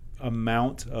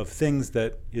amount of things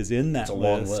that is in that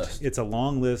list, it's a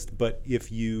long list. But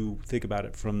if you think about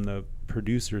it from the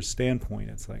producer's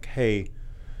standpoint, it's like, hey,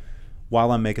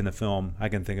 while I'm making the film, I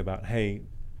can think about, hey,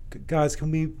 guys,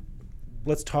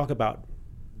 let's talk about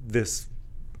this,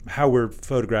 how we're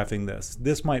photographing this.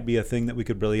 This might be a thing that we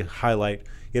could really highlight.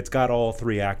 It's got all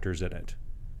 3 actors in it.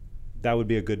 That would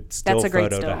be a good photo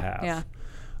to have. Yeah.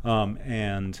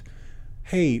 And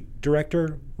hey,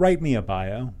 director, write me a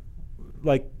bio.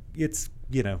 Like, it's,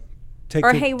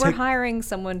 we're hiring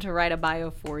someone to write a bio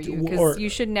for you, because you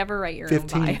should never write your own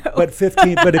bio. But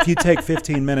if you take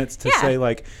 15 minutes to say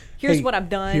like, here's hey, what I've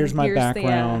done. Here's my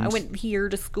background. I went here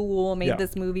to school, made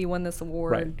this movie, won this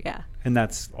award. Right. Yeah. And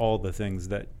that's all the things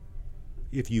that,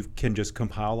 if you can just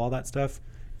compile all that stuff,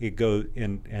 it goes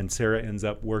in, and Sarah ends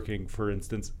up working, for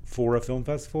instance, for a film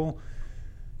festival.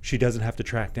 She doesn't have to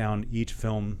track down each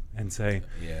film and say,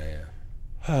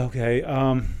 okay,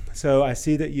 so I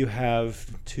see that you have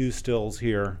 2 stills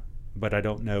here, but I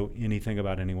don't know anything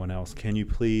about anyone else. Can you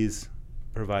please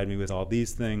provide me with all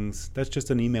these things? That's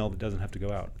just an email that doesn't have to go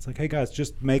out. It's like, hey guys,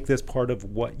 just make this part of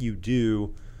what you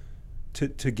do to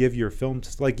give your film.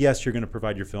 Like, yes, you're going to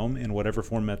provide your film in whatever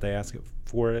format they ask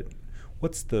for it.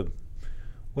 What's the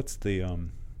like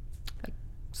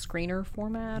screener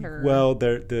format, or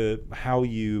the how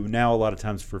you now, a lot of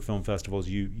times for film festivals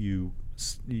you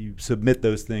submit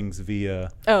those things via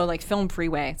like Film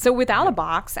Freeway. So Without a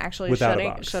Box actually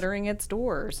shuttering its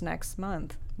doors next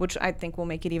month, which I think will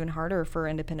make it even harder for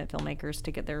independent filmmakers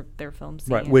to get their films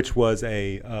seen. Right, which was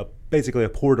basically a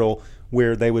portal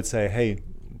where they would say, hey,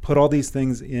 put all these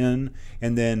things in,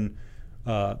 and then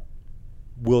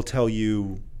we'll tell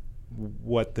you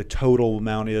what the total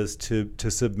amount is to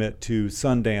submit to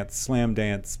Sundance, Slam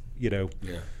Dance,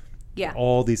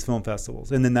 all these film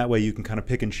festivals. And then that way you can kind of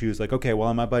pick and choose, like, okay,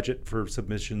 well, my budget for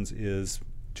submissions is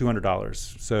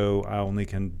 $200, so I only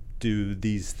can do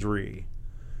these 3.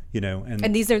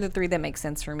 And these are the 3 that make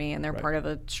sense for me, and they're part of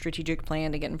a strategic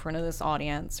plan to get in front of this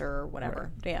audience or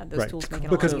whatever. Right. Yeah, those tools make it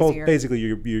because a lot easier. Basically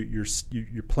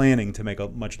you're planning to make a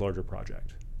much larger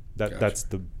project. That's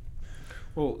the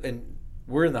and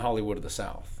we're in the Hollywood of the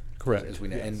South, correct? As we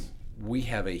know, and we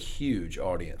have a huge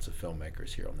audience of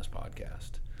filmmakers here on this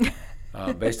podcast.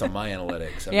 Based on my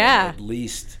analytics, I mean, at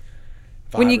least.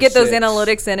 When you get those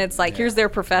analytics in, it's like, here's their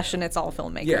profession. It's all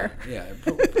filmmaker. Yeah.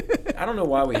 I don't know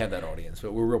why we have that audience,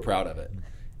 but we're real proud of it,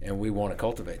 and we want to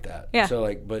cultivate that. Yeah.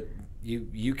 So but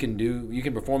you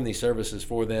can perform these services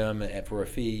for them for a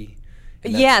fee,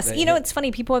 And Yes, it's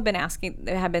funny. People have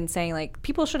been saying like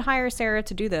people should hire Sarah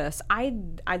to do this.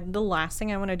 The last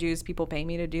thing I want to do is people pay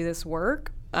me to do this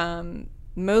work.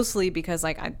 Mostly because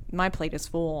like my plate is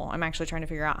full. I'm actually trying to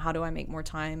figure out how do I make more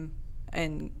time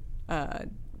and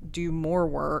do more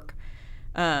work.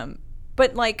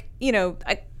 But like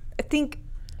I think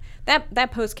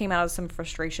that post came out of some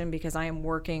frustration because I am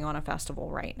working on a festival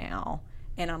right now,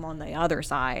 and I'm on the other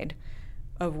side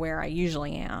of where I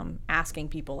usually am, asking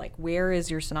people like, where is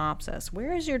your synopsis?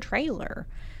 Where is your trailer?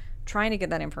 Trying to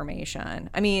get that information.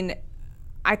 I mean,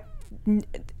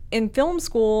 in film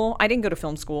school, I didn't go to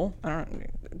film school.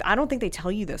 I don't think they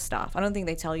tell you this stuff. I don't think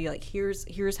they tell you like here's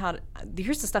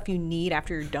the stuff you need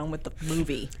after you're done with the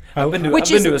movie. I've been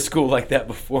to a school like that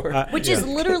before. Which is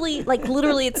literally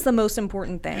it's the most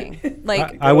important thing.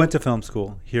 Like I went to film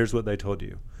school. Here's what they told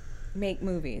you: make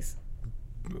movies.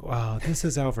 Wow, this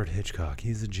is Alfred Hitchcock.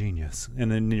 He's a genius.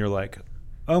 And then you're like,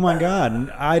 oh my God,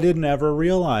 I didn't ever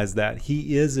realize that.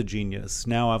 He is a genius.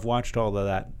 Now I've watched all of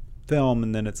that film,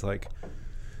 and then it's like,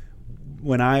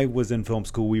 when I was in film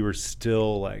school, we were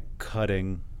still like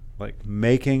cutting, like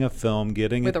making a film,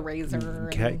 getting with a razor.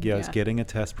 Getting a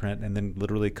test print, and then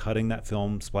literally cutting that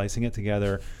film, splicing it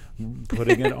together,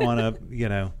 putting it on a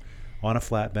on a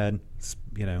flatbed.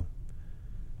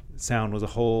 Sound was a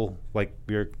whole like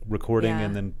we were recording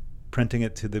and then printing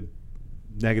it to the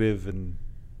negative. And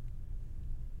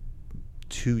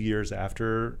 2 years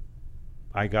after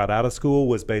I got out of school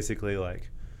was basically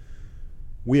like,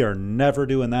 we are never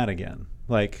doing that again.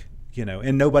 Like,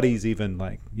 and nobody's even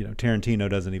like, Tarantino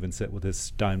doesn't even sit with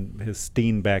his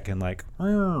Steinbeck and like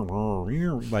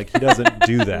he doesn't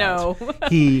do that. No.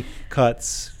 He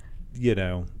cuts,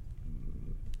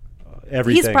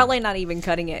 everything. He's probably not even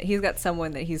cutting it. He's got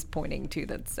someone that he's pointing to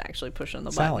that's actually pushing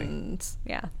the Sally. buttons.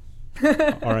 Yeah.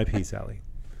 R.I.P. Sally.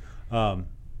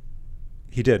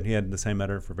 He did. He had the same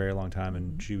editor for a very long time,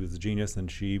 and she was a genius, and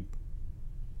she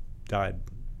died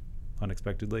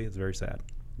unexpectedly. It's very sad.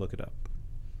 Look it up.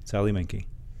 Sally Menke.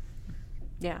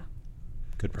 Yeah.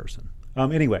 Good person.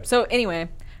 Anyway. So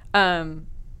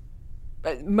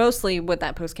mostly what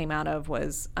that post came out of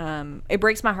was it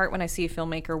breaks my heart when I see a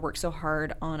filmmaker work so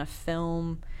hard on a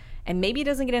film and maybe it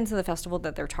doesn't get into the festival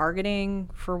that they're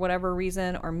targeting for whatever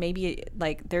reason, or maybe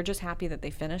like they're just happy that they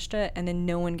finished it and then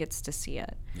no one gets to see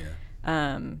it.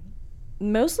 Yeah.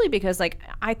 Mostly because like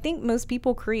I think most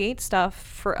people create stuff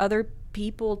for other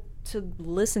people to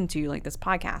listen to, like this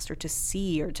podcast, or to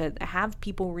see, or to have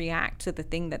people react to the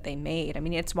thing that they made. I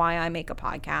mean, it's why I make a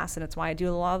podcast, and it's why I do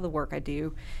a lot of the work I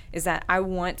do, is that I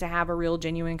want to have a real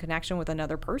genuine connection with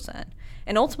another person.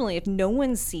 And ultimately, if no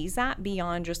one sees that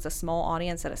beyond just a small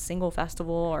audience at a single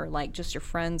festival, or like just your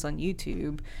friends on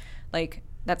YouTube, like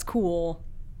that's cool,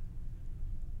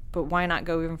 but why not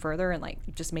go even further and like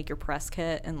just make your press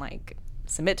kit and like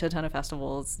submit to a ton of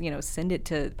festivals, send it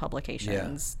to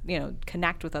publications,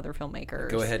 connect with other filmmakers.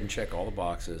 Go ahead and check all the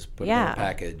boxes, put it in a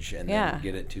package, and then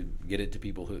get it to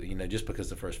people who, just because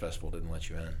the first festival didn't let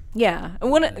you in. Yeah.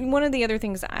 One of the other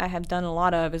things I have done a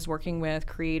lot of is working with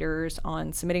creators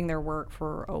on submitting their work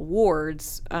for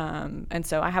awards. And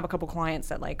so I have a couple clients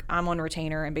that like I'm on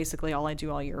retainer, and basically all I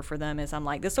do all year for them is I'm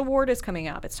like, this award is coming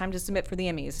up. It's time to submit for the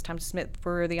Emmys. It's time to submit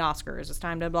for the Oscars. It's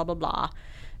time to blah, blah, blah.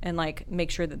 And like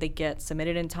make sure that they get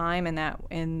submitted in time, and that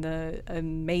in the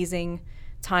amazing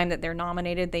time that they're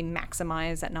nominated, they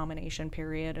maximize that nomination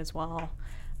period as well.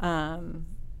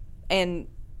 And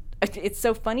it's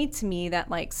so funny to me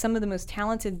that like some of the most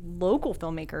talented local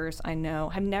filmmakers I know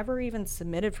have never even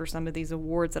submitted for some of these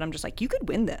awards that I'm just like, you could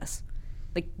win this.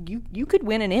 Like you could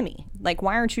win an Emmy. Like,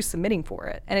 why aren't you submitting for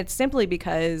it? And it's simply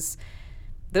because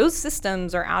those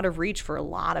systems are out of reach for a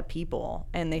lot of people,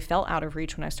 and they felt out of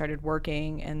reach when I started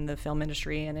working in the film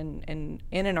industry and in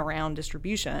and around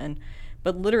distribution.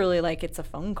 But literally, like, it's a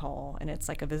phone call, and it's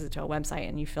like a visit to a website,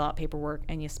 and you fill out paperwork,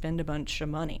 and you spend a bunch of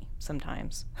money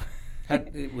sometimes.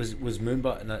 Was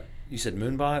Moonbot, you said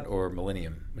Moonbot or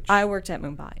Millennium? I worked at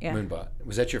Moonbot, yeah. Moonbot.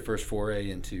 Was that your first foray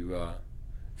into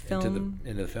film?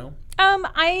 Into the film?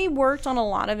 I worked on a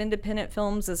lot of independent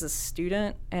films as a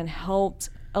student and helped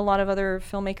a lot of other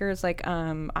filmmakers. Like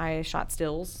I shot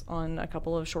stills on a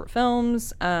couple of short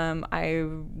films. I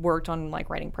worked on like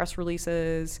writing press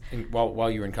releases. And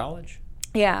while you were in college?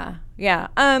 Yeah.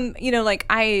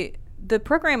 The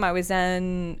program I was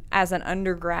in as an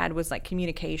undergrad was like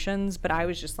communications, but I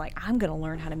was just like, I'm going to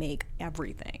learn how to make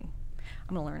everything.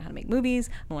 I'm going to learn how to make movies.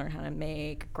 I'm going to learn how to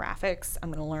make graphics.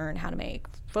 I'm going to learn how to make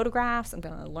photographs. I'm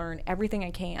going to learn everything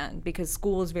I can, because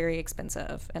school is very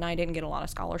expensive and I didn't get a lot of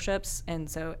scholarships. And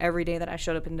so every day that I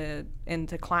showed up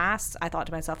into class, I thought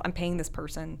to myself, I'm paying this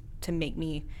person to make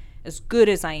me as good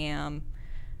as I am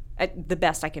the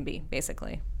best I can be,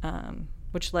 basically,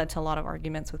 which led to a lot of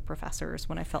arguments with professors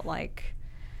when I felt like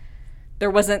there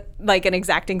wasn't like an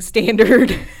exacting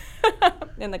standard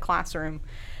in the classroom.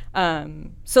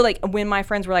 So like when my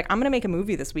friends were like, I'm going to make a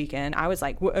movie this weekend, I was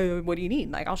like, what do you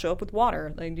need? Like, I'll show up with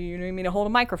water. Like, do you need me to hold a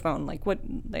microphone? Like,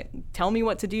 tell me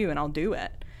what to do and I'll do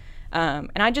it. And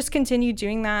I just continued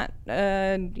doing that.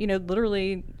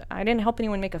 Literally, I didn't help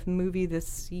anyone make a movie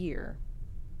this year.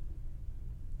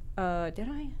 Did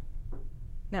I?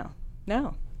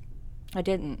 No, I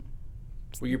didn't.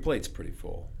 Well, your plate's pretty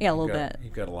full. Yeah, a little bit.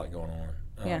 You've got a lot going on.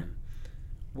 Yeah.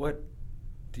 What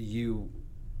do you...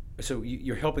 So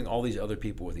you're helping all these other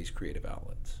people with these creative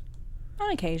outlets.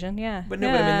 On occasion, yeah. But no,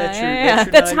 yeah, but I mean that's your yeah.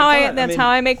 That's how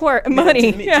I make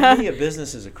money. To me, a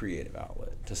business is a creative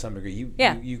outlet to some degree.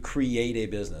 You create a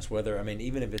business, whether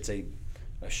even if it's a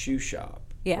shoe shop,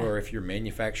 or if you're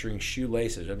manufacturing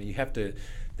shoelaces. I mean, you have to.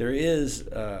 There is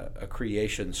a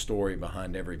creation story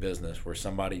behind every business where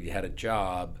somebody had a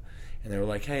job. And they were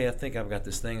like, hey, I think I've got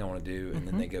this thing I want to do. And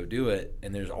then they go do it.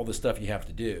 And there's all this stuff you have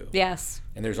to do. Yes.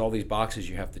 And there's all these boxes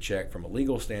you have to check from a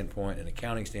legal standpoint, an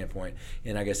accounting standpoint.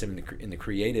 And I guess in the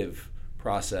creative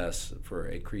process for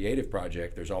a creative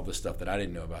project, there's all this stuff that I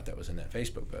didn't know about that was in that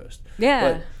Facebook post.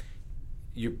 Yeah.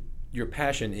 But your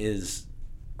passion is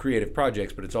creative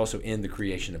projects, but it's also in the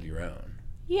creation of your own.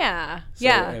 Yeah.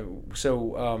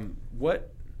 So what...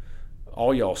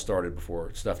 All y'all started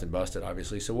before Stuffed and Busted,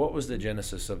 obviously. So what was the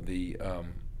genesis of the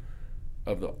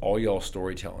all y'all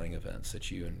storytelling events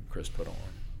that you and Chris put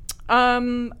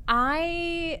on?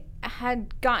 I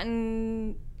had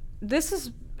gotten this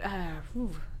is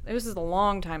a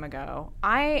long time ago.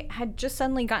 I had just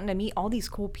suddenly gotten to meet all these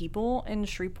cool people in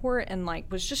Shreveport and like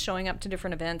was just showing up to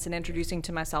different events and introducing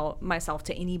to myself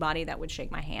to anybody that would shake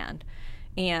my hand.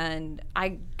 And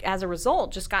I, as a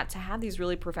result, just got to have these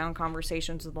really profound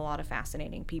conversations with a lot of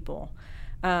fascinating people.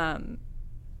 And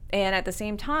at the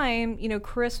same time,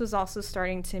 Chris was also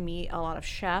starting to meet a lot of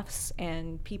chefs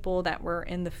and people that were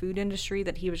in the food industry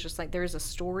that he was just like, there's a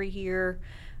story here.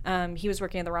 He was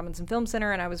working at the Robinson Film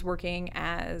Center, and I was working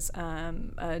as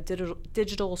a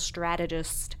digital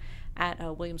strategist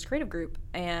at Williams Creative Group.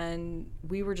 And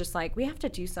we were just like, we have to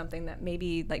do something that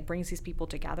maybe like brings these people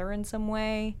together in some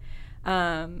way.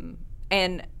 And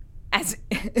as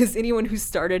anyone who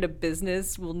started a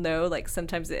business will know, like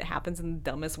sometimes it happens in the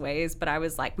dumbest ways, but I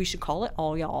was like, we should call it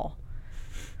All Y'all.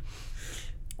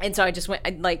 And so I just went,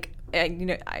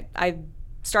 I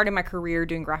started my career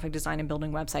doing graphic design and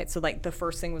building websites. So like the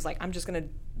first thing was like, I'm just going to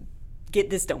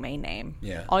get this domain name,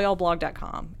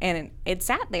 allyallblog.com. And it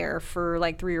sat there for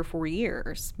like 3 or 4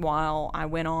 years while I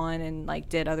went on and like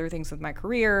did other things with my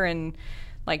career and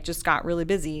like just got really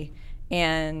busy.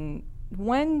 And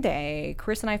one day,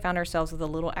 Chris and I found ourselves with a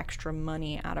little extra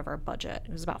money out of our budget.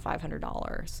 It was about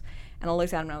 $500. And I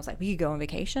looked at him and I was like, we could go on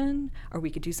vacation or we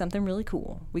could do something really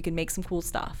cool. We could make some cool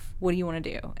stuff. What do you want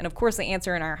to do? And of course, the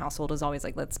answer in our household is always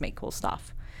like, let's make cool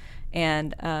stuff.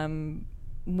 And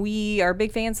we are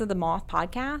big fans of the Moth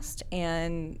podcast.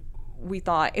 And we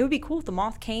thought it would be cool if the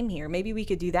Moth came here. Maybe we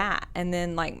could do that. And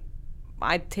then like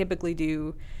I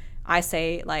typically I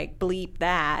say like, bleep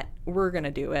that, we're going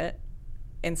to do it,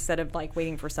 instead of like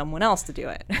waiting for someone else to do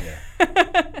it.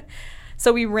 Yeah.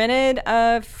 So we rented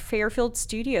Fairfield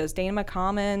Studios. Dana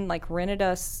McCommon like rented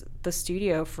us the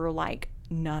studio for like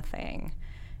nothing.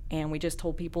 And we just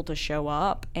told people to show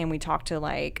up, and we talked to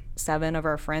like 7 of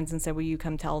our friends and said, will you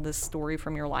come tell this story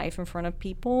from your life in front of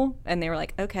people? And they were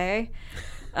like, okay.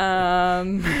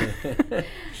 And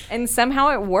somehow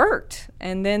it worked.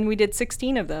 And then we did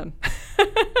 16 of them.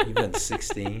 You've done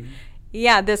 16?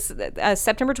 Yeah, this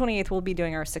September 28th, we'll be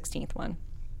doing our 16th one.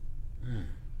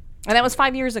 And that was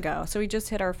 5 years ago. So we just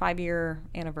hit our 5-year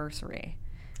anniversary.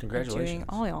 Congratulations. Doing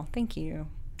All Y'all. Thank you.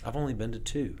 I've only been to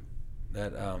 2.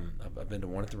 That I've been to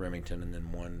one at the Remington, and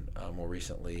then one more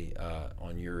recently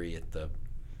on Uri at the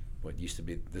what used to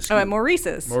be the school. At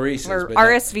Maurice's. Maurice's. Or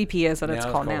RSVP is what it's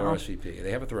called now. RSVP.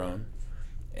 They have a throne,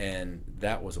 and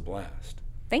that was a blast.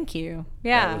 Thank you.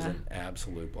 Yeah. That was an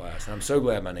absolute blast. And I'm so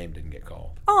glad my name didn't get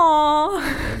called. Aww.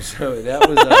 And so that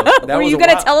was. That Were you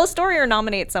going to tell a story or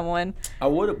nominate someone? I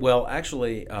would. Well,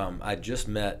 actually, I just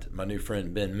met my new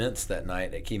friend Ben Mintz that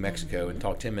night at Key Mexico and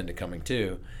talked him into coming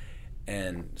too.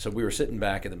 And so we were sitting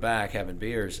back in the back having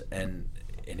beers, and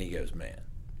he goes, "Man,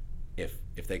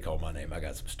 if they call my name, I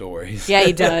got some stories." Yeah,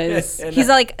 he does. He's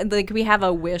like we have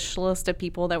a wish list of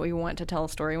people that we want to tell a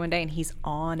story one day, and he's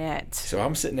on it. So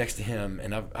I'm sitting next to him,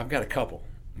 and I've got a couple,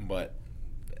 but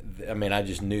I mean, I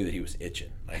just knew that he was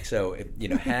itching. Like, so if,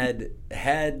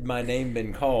 had my name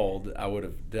been called, I would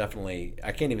have definitely.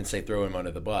 I can't even say throw him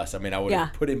under the bus. I mean, I would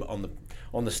have put him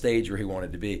on the stage where he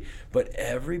wanted to be. But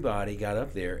everybody got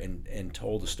up there and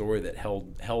told a story that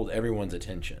held everyone's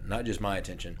attention, not just my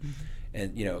attention.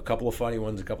 And a couple of funny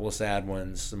ones, a couple of sad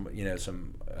ones,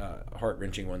 some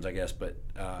heart-wrenching ones, I guess. But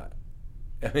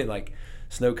I mean, like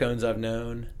snow cones I've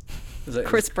known.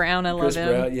 Chris Brown, I love him.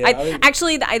 Brown, yeah,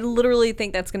 I literally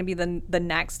think that's going to be the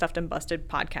next Stuffed and Busted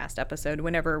podcast episode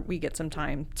whenever we get some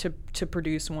time to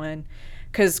produce one.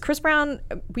 Because Chris Brown,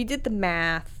 we did the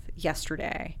math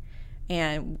yesterday,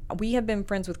 and we have been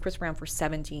friends with Chris Brown for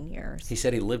 17 years. He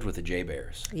said he lived with the J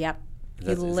Bears. Yep.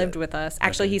 He lived with us.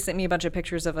 Actually, he sent me a bunch of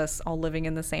pictures of us all living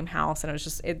in the same house,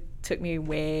 and it took me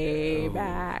way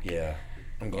back. Yeah.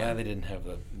 I'm glad they didn't have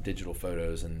the digital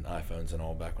photos and iPhones and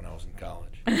all back when I was in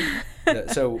college.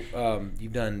 So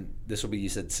you've done, this will be, you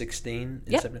said 16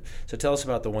 in September? So tell us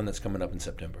about the one that's coming up in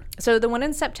September. So the one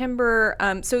in September,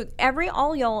 so every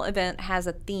All Y'all event has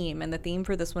a theme, and the theme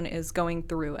for this one is going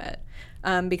through it.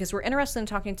 Because we're interested in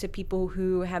talking to people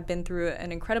who have been through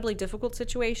an incredibly difficult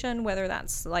situation, whether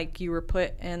that's like you were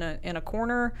put in a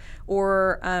corner,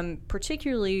 or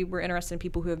particularly we're interested in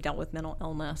people who have dealt with mental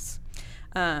illness.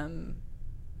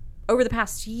 Over the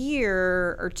past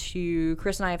year or two,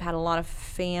 Chris and I have had a lot of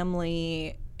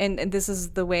family, and this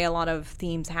is the way a lot of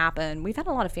themes happen. We've had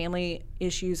a lot of family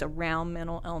issues around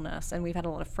mental illness, and we've had a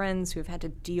lot of friends who have had to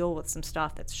deal with some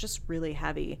stuff that's just really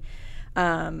heavy.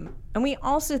 And we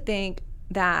also think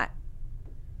that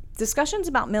discussions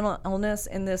about mental illness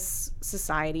in this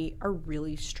society are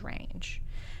really strange.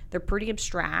 They're pretty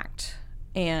abstract,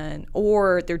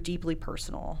 or they're deeply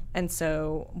personal. And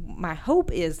so my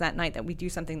hope is that night that we do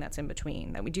something that's in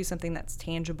between, that we do something that's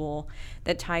tangible,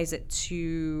 that ties it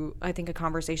to, I think, a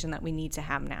conversation that we need to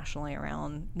have nationally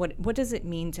around what does it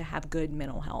mean to have good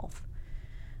mental health.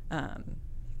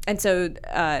 And so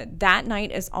that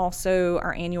night is also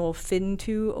our annual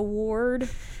FIN2 Award.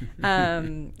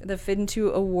 The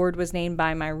FIN2 Award was named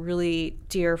by my really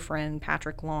dear friend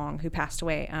Patrick Long, who passed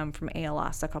away from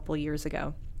ALS a couple of years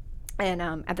ago. And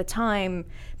at the time,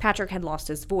 Patrick had lost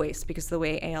his voice, because the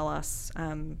way ALS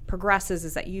progresses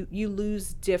is that you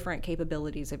lose different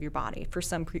capabilities of your body. For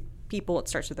some people, it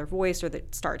starts with their voice, or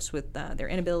it starts with their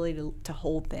inability to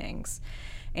hold things.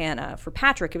 And for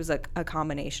Patrick, it was a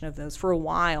combination of those. For a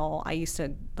while, I used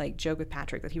to joke with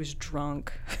Patrick that he was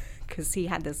drunk because he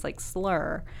had this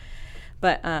slur.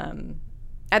 But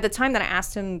at the time that I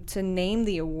asked him to name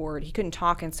the award, he couldn't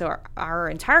talk, and so our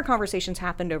entire conversations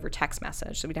happened over text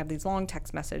message. So we'd have these long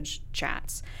text message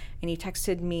chats, and he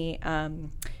texted me,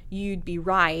 "You'd be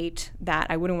right that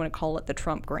I wouldn't want to call it the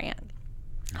Trump grant."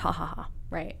 Ha ha ha,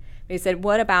 right? But he said,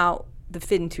 "What about the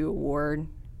FIN2 Award?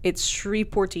 It's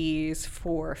Shreveportese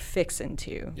for fixin'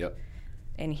 to." Yep.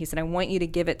 And he said, "I want you to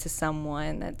give it to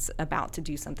someone that's about to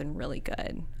do something really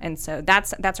good." And so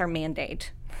that's our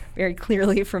mandate, very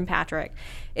clearly from Patrick,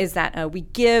 is that we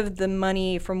give the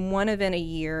money from one event a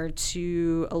year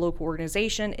to a local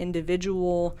organization,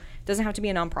 individual, doesn't have to be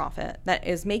a nonprofit, that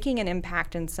is making an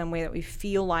impact in some way that we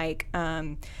feel like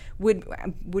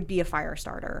would be a fire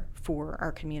starter for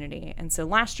our community. And so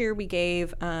last year we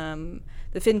gave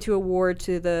the FIN2 Award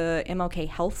to the MLK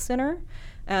Health Center,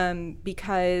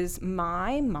 because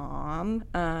my mom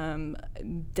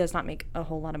does not make a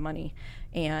whole lot of money,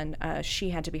 and she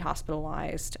had to be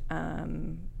hospitalized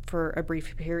for a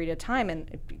brief period of time.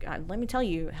 And let me tell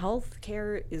you, health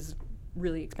care is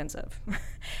really expensive.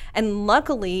 And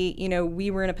luckily,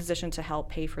 we were in a position to help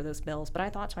pay for those bills. But I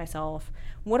thought to myself,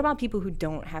 what about people who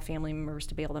don't have family members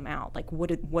to bail them out? What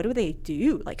do they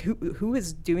do? Who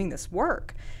is doing this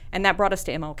work? And that brought us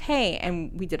to MLK,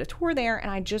 and we did a tour there, and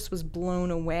I just was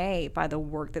blown away by the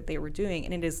work that they were doing.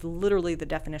 And it is literally the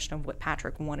definition of what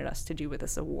Patrick wanted us to do with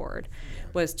this award,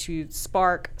 was to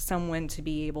spark someone to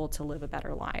be able to live a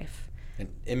better life. And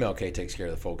MLK takes care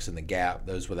of the folks in the gap,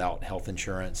 those without health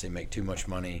insurance. They make too much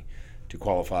money to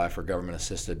qualify for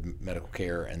government-assisted medical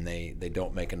care, and they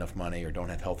don't make enough money or don't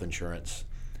have health insurance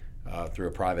through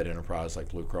a private enterprise like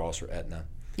Blue Cross or Aetna.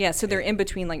 Yeah, so they're in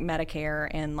between medicare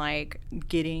and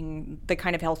getting the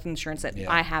kind of health insurance that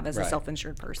I have as a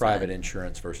self-insured person. Private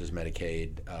insurance versus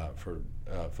Medicaid for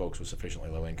folks with sufficiently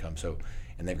low income. So,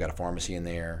 and they've got a pharmacy in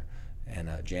there, and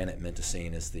Janet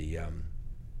Mentesine is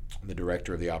the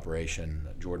director of the operation,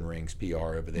 Jordan Ring's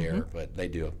PR over there, but they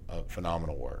do a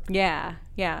phenomenal work. Yeah.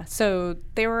 So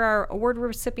they were our award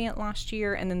recipient last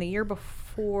year, and then the year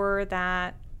before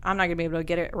that, I'm not going to be able to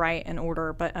get it right in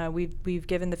order, but we've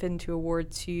given the FIN2 Award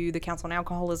to the Council on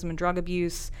Alcoholism and Drug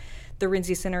Abuse, the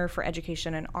Renzi Center for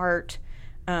Education and Art.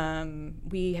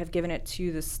 We have given it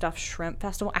to the Stuffed Shrimp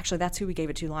Festival. Actually, that's who we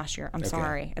gave it to last year. I'm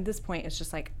sorry. At this point, it's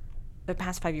just the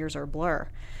past 5 years are a blur.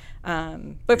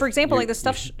 But for example, like the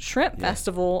Stuffed Shrimp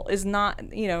Festival is not,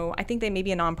 I think they may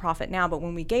be a nonprofit now, but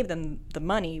when we gave them the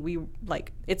money,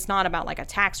 it's not about like a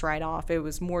tax write-off. It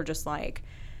was more just like,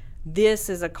 this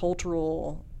is a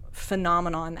cultural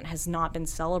phenomenon that has not been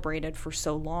celebrated for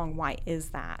so long. Why is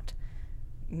that?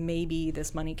 Maybe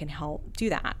this money can help do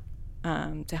that,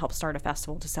 to help start a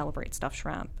festival to celebrate stuffed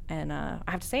shrimp. And I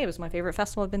have to say, it was my favorite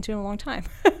festival I've been to in a long time.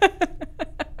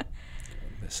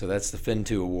 So that's the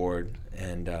Fin2 Award.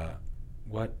 And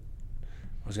what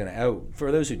I was going to,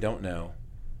 for those who don't know,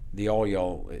 the All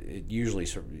Y'all, it usually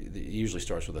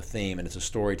starts with a theme, and it's a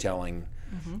storytelling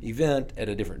event at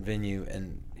a different venue.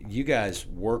 And you guys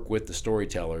work with the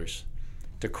storytellers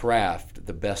to craft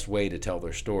the best way to tell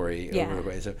their story.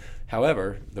 So,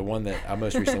 however, the one that I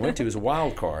most recently went to is a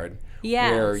wild card,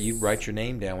 where you write your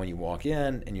name down when you walk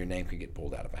in, and your name could get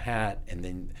pulled out of a hat. And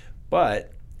then,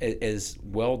 but as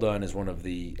well done as one of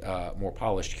the more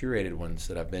polished, curated ones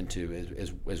that I've been to,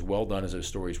 as well done as those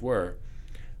stories were,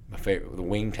 my favorite, the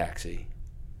Wing Taxi.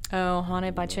 Oh,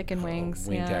 Haunted by Chicken Wings.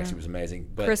 Wing Taxi was amazing.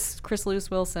 But Chris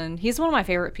Lewis Wilson, he's one of my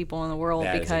favorite people in the world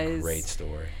because that is a great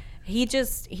story.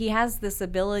 He has this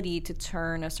ability to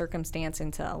turn a circumstance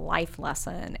into a life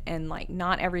lesson, and like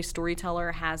not every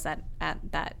storyteller has that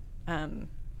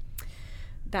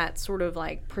sort of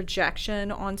like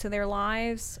projection onto their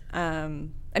lives.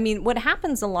 I mean, what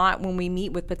happens a lot when we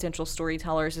meet with potential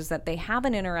storytellers is that they have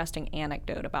an interesting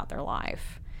anecdote about their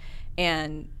life,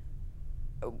 and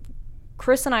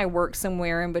Chris and I work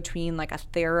somewhere in between like a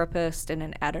therapist and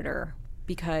an editor,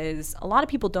 because a lot of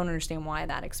people don't understand why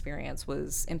that experience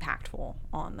was impactful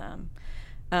on them.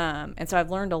 And so I've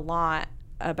learned a lot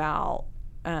about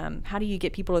how do you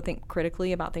get people to think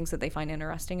critically about things that they find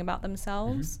interesting about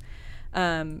themselves.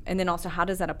 And then also, how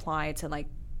does that apply to like,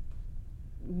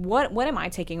 what am I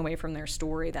taking away from their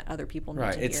story that other people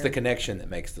need to hear? It's the connection that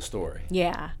makes the story.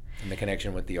 Yeah. And the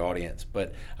connection with the audience.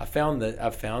 But I found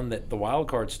that the wild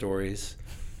card stories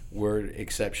were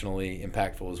exceptionally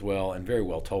impactful as well, and very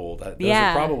well told. Those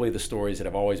are probably the stories that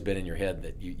have always been in your head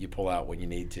that you pull out when you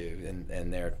need to,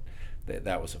 and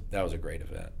that was a great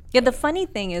event. Yeah, the funny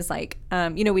thing is, like,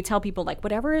 we tell people, like,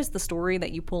 whatever is the story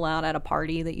that you pull out at a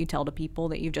party that you tell to people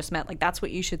that you've just met, like, that's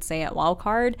what you should say at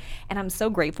Wildcard. And I'm so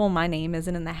grateful my name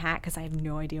isn't in the hat, because I have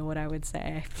no idea what I would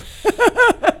say.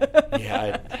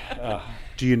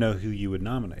 Do you know who you would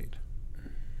nominate?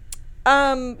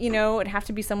 It'd have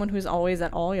to be someone who's always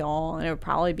at All Y'all, and it would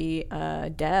probably be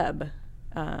Deb.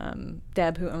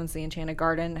 Deb, who owns the Enchanted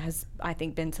Garden, has, I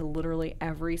think, been to literally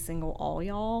every single All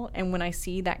Y'all. And when I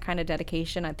see that kind of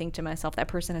dedication, I think to myself, that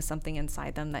person has something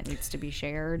inside them that needs to be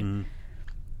shared. Mm.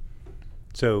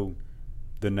 So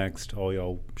the next All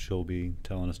Y'all, she'll be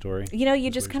telling a story? You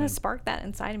just kind of sparked that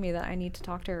inside of me that I need to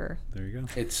talk to her. There you go.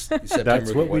 It's September.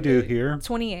 That's what we do here.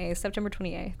 September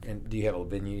 28th. And do you have a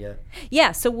venue yet?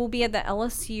 Yeah, so we'll be at the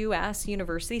LSUS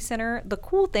University Center. The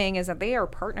cool thing is that they are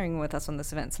partnering with us on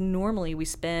this event. So normally we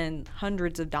spend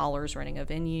hundreds of dollars renting a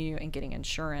venue and getting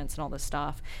insurance and all this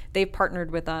stuff. They've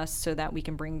partnered with us so that we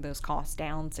can bring those costs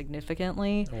down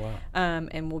significantly. Oh, wow.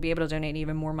 And we'll be able to donate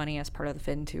even more money as part of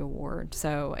the Fin2 Award.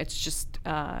 So it's just...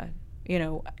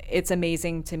 it's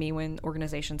amazing to me when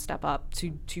organizations step up to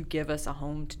give us a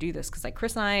home to do this, because like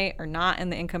Chris and I are not in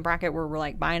the income bracket where we're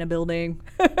like buying a building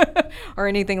or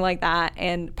anything like that.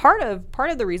 And part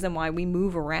of the reason why we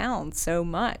move around so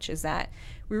much is that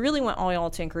we really want All Y'all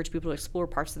to encourage people to explore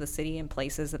parts of the city and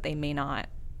places that they may not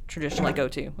traditionally go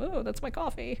to. Oh, that's my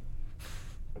coffee.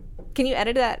 Can you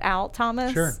edit that out,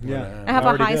 Thomas? Sure. Yeah. I have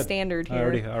a high standard here. I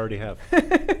already have.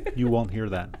 You won't hear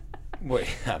that. Wait,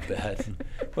 I bet.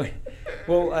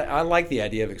 Well, I like the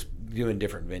idea of doing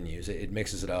different venues. It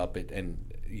mixes it up.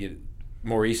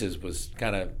 Maurice's was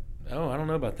kind of, I don't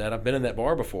know about that. I've been in that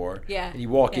bar before. Yeah. And you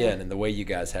walk in, and the way you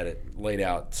guys had it laid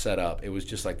out, set up, it was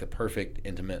just like the perfect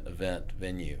intimate event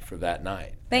venue for that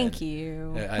night. Thank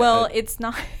you. It's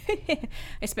not.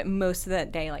 I spent most of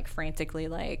that day like frantically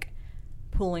like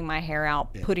pulling my hair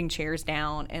out, putting chairs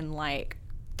down, and like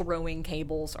throwing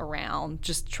cables around,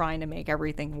 just trying to make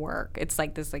everything work. It's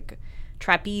like this like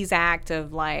trapeze act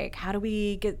of like, how do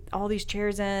we get all these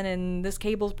chairs in, and this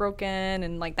cable's broken,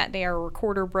 and like that day our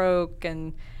recorder broke,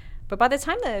 but by the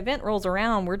time the event rolls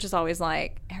around, we're just always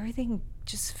like, everything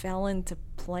just fell into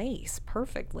place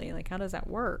perfectly. Like, how does that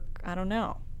work? I don't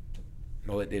know.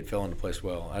 Well, it fell into place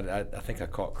well. I think I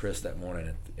caught Chris that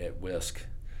morning at Whisk.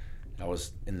 I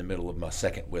was in the middle of my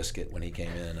second Whisket when he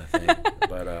came in, I think.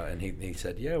 But and he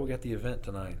said, "Yeah, we got the event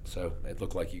tonight." So it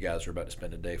looked like you guys were about to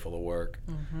spend a day full of work.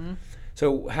 Mm-hmm.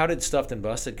 So how did Stuffed and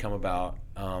Busted come about?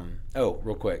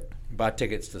 Real quick. Buy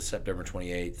tickets to September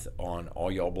 28th on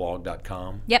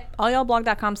allyallblog.com. Yep,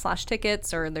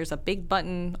 allyallblog.com/tickets, or there's a big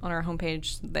button on our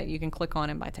homepage that you can click on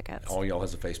and buy tickets. All Y'all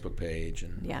has a Facebook page.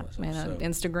 And yeah, all that stuff, and an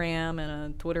so. Instagram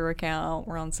and a Twitter account.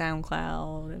 We're on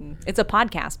SoundCloud. And it's a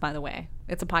podcast, by the way.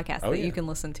 It's a podcast that you can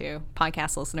listen to.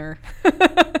 Podcast listener.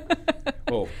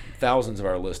 Well, thousands of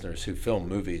our listeners who film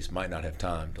movies might not have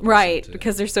time to right, listen to.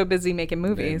 Because they're so busy making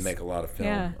movies. They make a lot of film.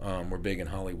 Yeah. We're big in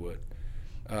Hollywood.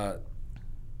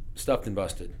 Stuffed and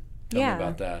Busted. Tell me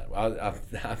about that.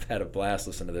 I've had a blast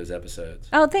listening to those episodes.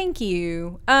 Oh, thank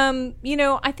you.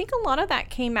 I think a lot of that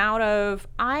came out of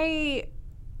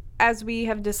as we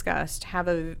have discussed,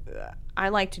 I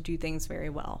like to do things very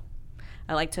well.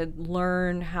 I like to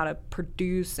learn how to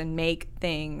produce and make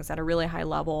things at a really high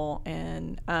level.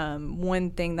 And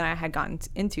one thing that I had gotten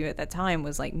into at that time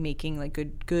was like making like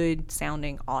good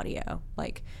sounding audio,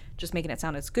 like just making it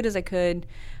sound as good as I could.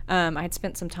 I had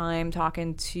spent some time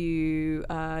talking to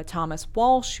Thomas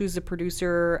Walsh, who's a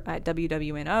producer at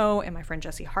WWNO, and my friend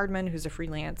Jesse Hardman, who's a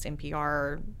freelance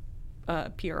NPR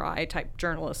PRI type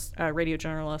journalist, radio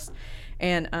journalist,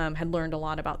 and had learned a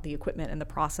lot about the equipment and the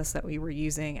process that we were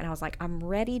using. And I was like, I'm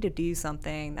ready to do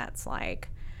something that's like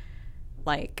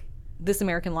This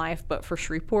American Life, but for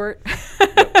Shreveport.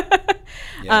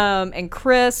 Yep. And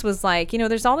Chris was like,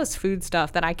 there's all this food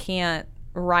stuff that I can't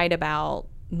write about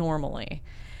normally.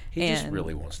 He just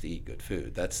really wants to eat good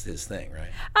food. That's his thing, right?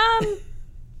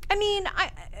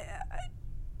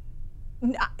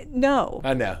 No.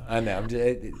 I know.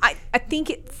 I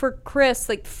think for Chris,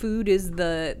 like food is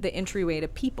the entryway to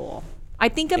people. I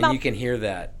think about. And you can hear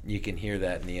that. You can hear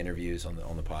that in the interviews on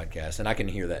the podcast, and I can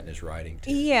hear that in his writing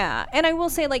too. Yeah, and I will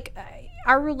say, like,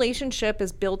 our relationship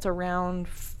is built around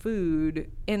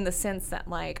food in the sense that,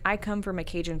 like, I come from a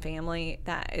Cajun family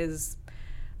that is,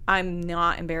 I'm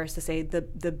not embarrassed to say, the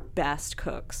best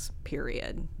cooks,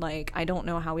 period. Like, I don't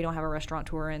know how we don't have a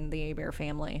restaurateur in the Hebert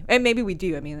family. And maybe we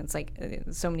do. I mean, it's like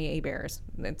so many Heberts.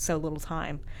 It's so little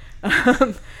time.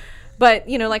 But,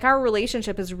 like, our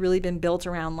relationship has really been built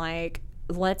around, like,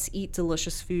 let's eat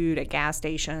delicious food at gas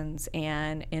stations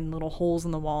and in little holes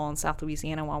in the wall in South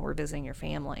Louisiana while we're visiting your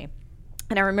family.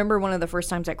 And I remember one of the first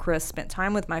times that Chris spent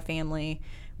time with my family,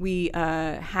 we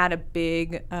had a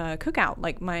big cookout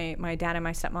like my dad and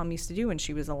my stepmom used to do when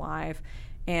she was alive.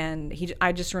 And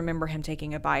I just remember him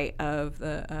taking a bite of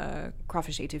the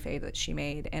crawfish etouffee that she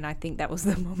made. And I think that was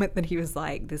the moment that he was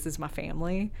like, this is my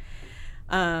family.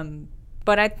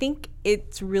 But I think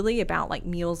it's really about like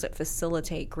meals that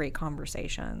facilitate great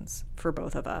conversations for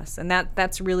both of us. And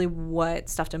that's really what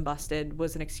Stuffed and Busted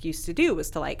was an excuse to do,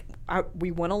 was to like, we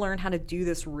want to learn how to do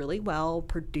this really well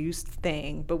produced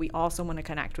thing, but we also want to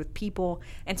connect with people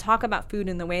and talk about food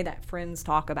in the way that friends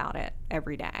talk about it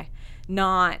every day,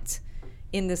 not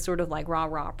in this sort of like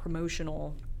rah-rah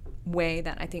promotional way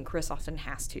that I think Chris often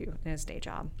has to in his day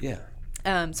job. Yeah.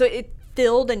 So it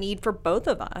filled a need for both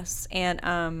of us.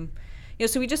 And,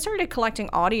 so we just started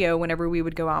collecting audio whenever we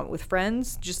would go out with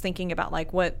friends, just thinking about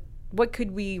like what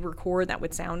could we record that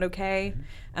would sound okay.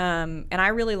 And I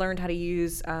really learned how to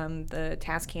use the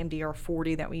Tascam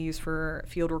DR40 that we use for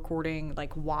field recording,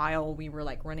 like while we were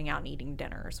like running out and eating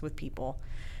dinners with people.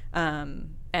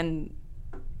 And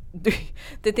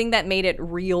the thing that made it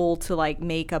real to like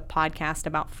make a podcast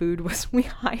about food was we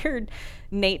hired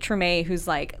Nate Tremay, who's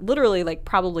like literally like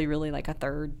probably really like a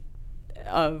third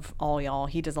of All Y'all.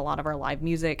 He does a lot of our live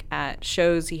music at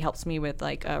shows. He helps me with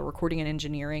like recording and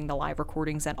engineering the live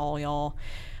recordings at All Y'all.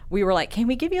 We were like, can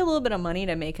we give you a little bit of money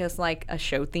to make us like a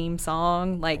show theme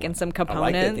song, like and some components?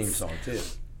 I like that theme song too.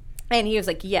 And he was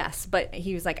like, yes, but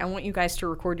he was like, I want you guys to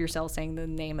record yourselves saying the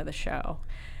name of the show.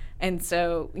 And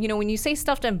so, when you say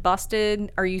Stuffed and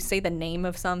Busted, or you say the name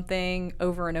of something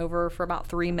over and over for about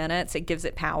 3 minutes, it gives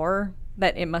it power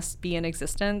that it must be in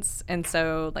existence. And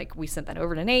so, like, we sent that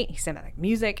over to Nate. He sent back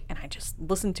music, and I just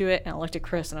listened to it, and I looked at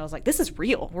Chris, and I was like, this is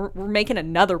real. We're making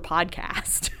another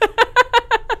podcast.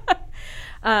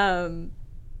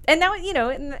 And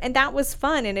that, and that was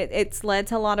fun, and it's led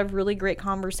to a lot of really great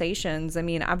conversations. I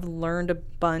mean, I've learned a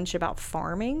bunch about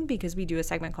farming because we do a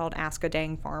segment called Ask a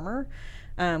Dang Farmer,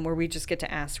 where we just get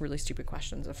to ask really stupid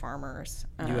questions of farmers.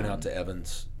 You went out to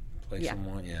Evan's place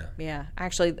someone, yeah. Yeah,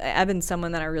 actually, Evan's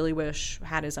someone that I really wish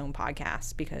had his own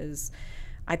podcast, because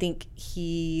I think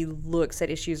he looks at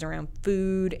issues around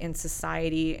food and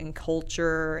society and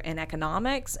culture and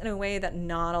economics in a way that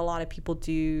not a lot of people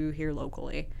do here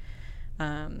locally.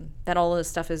 That all of this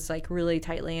stuff is like really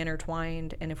tightly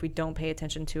intertwined, and if we don't pay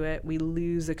attention to it, we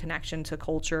lose a connection to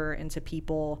culture and to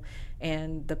people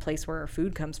and the place where our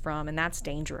food comes from, and that's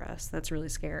dangerous. That's really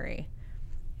scary.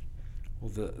 Well,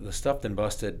 the Stuffed and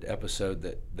Busted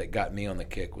episode that got me on the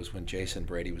kick was when Jason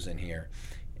Brady was in here,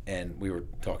 and we were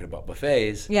talking about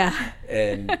buffets. Yeah.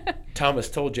 And Thomas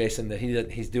told Jason that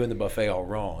he's doing the buffet all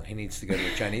wrong. He needs to go to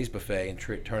a Chinese buffet and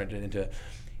turn it into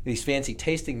these fancy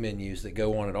tasting menus that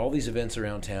go on at all these events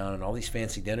around town and all these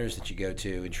fancy dinners that you go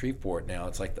to in Shreveport now.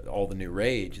 It's like all the new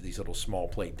rage, these little small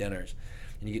plate dinners.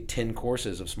 And you get 10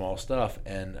 courses of small stuff.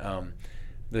 And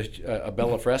a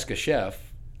Bella Fresca chef,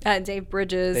 Dave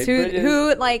Bridges,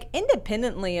 who like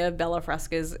independently of Bella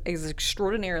Fresca is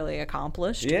extraordinarily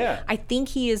accomplished. Yeah. I think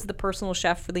he is the personal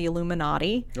chef for the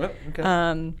Illuminati. Oh,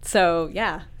 okay. So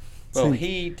yeah. Well,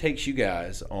 he takes you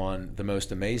guys on the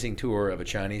most amazing tour of a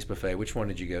Chinese buffet. Which one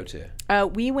did you go to?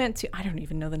 We went to, I don't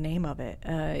even know the name of it.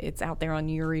 It's out there on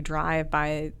Uri Drive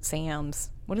by Sam's.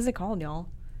 What is it called, y'all?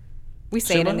 We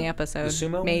say it in the episode. The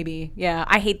sumo? Maybe. Yeah.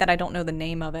 I hate that I don't know the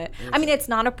name of it. I mean, it's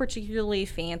not a particularly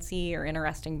fancy or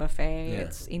interesting buffet. Yeah.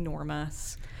 It's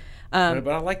enormous. But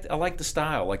I like the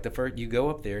style. Like you go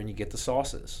up there and you get the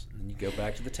sauces, and you go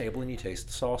back to the table and you taste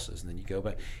the sauces, and then you go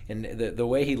back. And the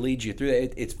way he leads you through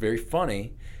it's very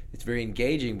funny, it's very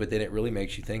engaging, but then it really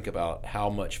makes you think about how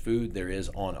much food there is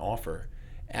on offer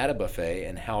at a buffet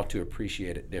and how to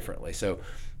appreciate it differently. So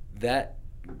that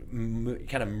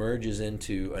kind of merges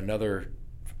into another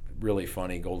really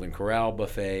funny Golden Corral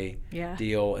buffet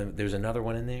deal, and there's another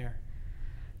one in there.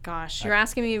 Gosh, you're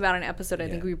asking me about an episode I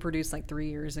think we produced like 3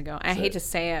 years ago. I hate to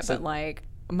say it, but like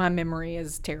my memory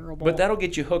is terrible. But that'll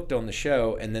get you hooked on the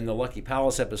show, and then the Lucky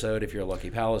Palace episode if you're a Lucky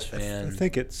Palace fan. I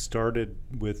think it started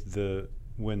with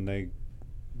when they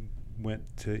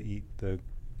went to eat the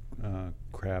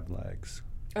crab legs.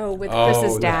 Oh, with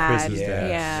Chris's dad. Chris's dad.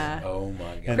 Yeah. Oh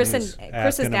my God. Chris's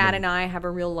dad and I have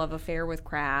a real love affair with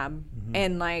crab,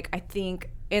 and like I think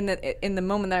in the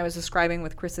moment that I was describing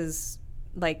with Chris's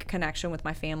like connection with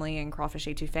my family and crawfish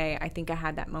etouffee, I think I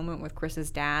had that moment with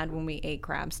Chris's dad when we ate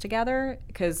crabs together,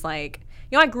 because like,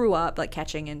 you know, I grew up like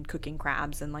catching and cooking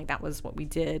crabs, and like that was what we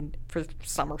did for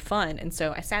summer fun. And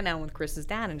so I sat down with Chris's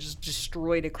dad and just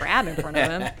destroyed a crab in front of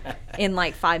him in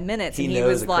like 5 minutes. And he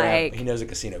was like, he knows a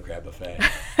casino crab buffet.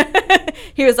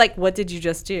 He was like, "What did you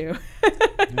just do?"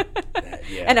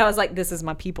 Yeah. And I was like, "This is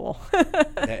my people."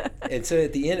 And so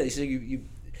at the end, so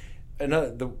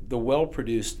the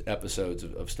well-produced episodes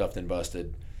of Stuffed and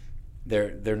Busted,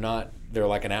 they're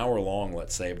like an hour long,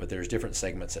 let's say, but there's different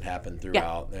segments that happen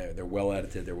throughout. Yeah. They're well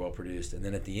edited, they're well produced, and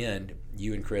then at the end,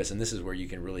 you and Chris, and this is where you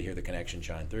can really hear the connection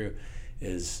shine through,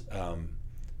 is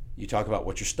you talk about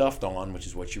what you're stuffed on, which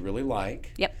is what you really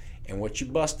like, and what you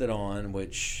busted on,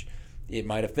 which it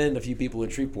might offend a few people in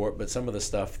Shreveport, but some of the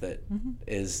stuff that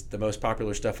is the most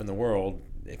popular stuff in the world,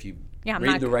 if you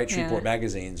read the right Shreveport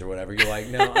magazines or whatever, you're like,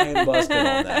 no, I am busted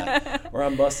on that, or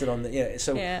I'm busted on the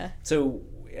So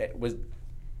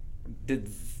did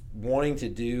wanting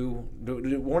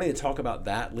to talk about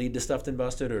that lead to Stuffed and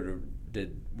Busted, or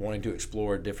did wanting to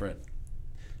explore different,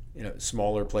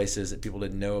 smaller places that people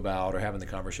didn't know about, or having the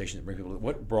conversation that bring people?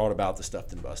 What brought about the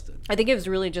Stuffed and Busted? I think it was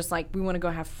really just like, we want to go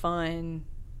have fun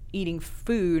eating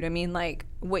food. I mean, like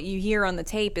what you hear on the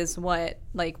tape is what,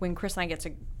 like when Chris and I get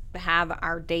to have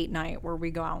our date night where we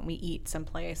go out and we eat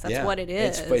someplace. That's what it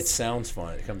is. It sounds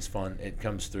fun. It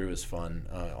comes through as fun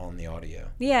on the audio.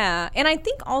 Yeah, and I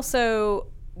think also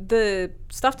the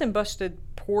Stuffed and Busted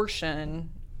portion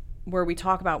where we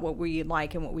talk about what we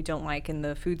like and what we don't like in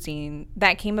the food scene,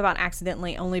 that came about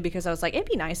accidentally only because I was like, it'd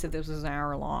be nice if this was an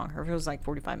hour long, or if it was like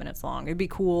 45 minutes long. It'd be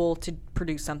cool to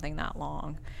produce something that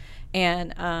long.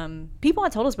 And people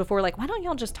had told us before, like, why don't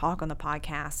y'all just talk on the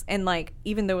podcast? And like,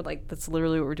 even though like that's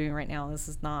literally what we're doing right now, this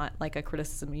is not like a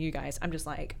criticism of you guys. I'm just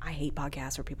like, I hate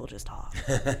podcasts where people just talk.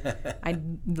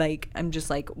 I'm just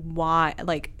like, why?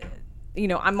 Like,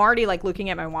 I'm already like looking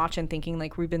at my watch and thinking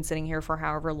like, we've been sitting here for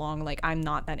however long. Like, I'm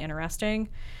not that interesting.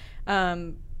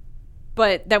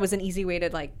 But that was an easy way to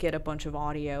like get a bunch of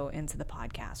audio into the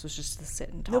podcast, was just to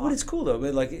sit and talk. No, but it's cool though.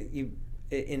 But like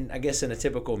I guess in a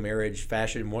typical marriage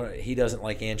fashion, he doesn't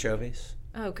like anchovies.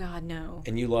 Oh God, no.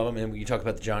 And you love them, and you talk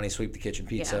about the Johnny Sweep the Kitchen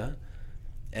pizza,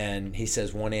 and he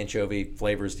says one anchovy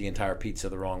flavors the entire pizza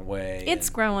the wrong way. It's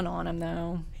growing on him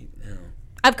though.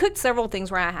 I've cooked several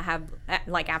things where I have,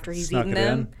 like after he's eaten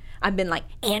them, I've been like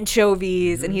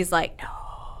anchovies, and he's like, no,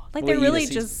 like they're really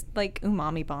just like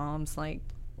umami bombs. Like,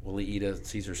 will he eat a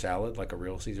Caesar salad, like a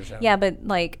real Caesar salad? Yeah, but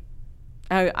like,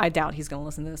 I doubt he's gonna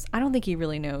listen to this. I don't think he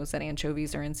really knows that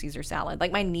anchovies are in Caesar salad.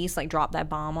 Like my niece like dropped that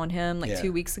bomb on him like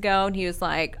 2 weeks ago, and he was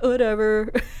like,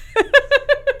 whatever.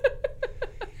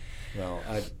 Well,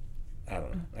 I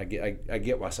don't know. I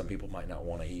get why some people might not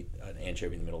want to eat an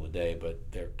anchovy in the middle of the day,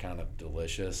 but they're kind of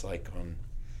delicious. Like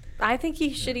I think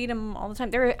you should eat them all the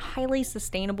time. They're a highly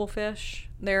sustainable fish.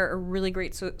 They're a really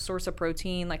great source of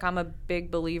protein. Like, I'm a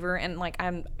big believer, and like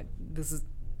I'm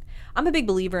a big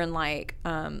believer in like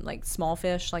small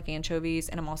fish like anchovies,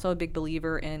 and I'm also a big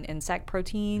believer in insect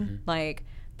protein. Mm-hmm. Like,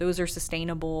 those are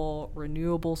sustainable,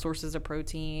 renewable sources of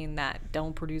protein that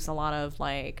don't produce a lot of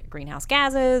like greenhouse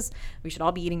gases. We should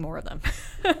all be eating more of them.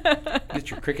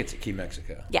 Get your crickets at Key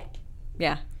Mexico. Yeah.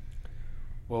 Yeah.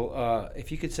 Well,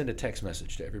 if you could send a text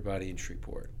message to everybody in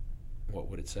Shreveport, what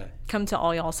would it say? Come to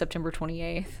all y'all September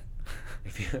 28th.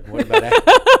 What about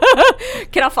that?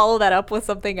 Can I follow that up with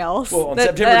something else? Well, on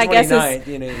September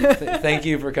 29th, thank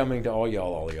you for coming to all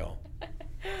y'all. All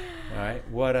right.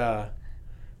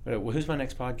 Who's my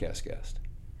next podcast guest?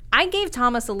 I gave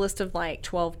Thomas a list of like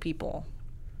 12 people.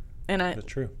 And That's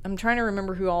true. I'm trying to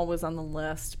remember who all was on the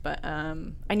list, but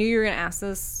I knew you were going to ask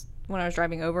this when I was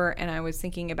driving over, and I was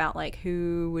thinking about like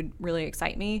who would really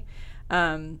excite me.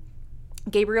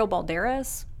 Gabriel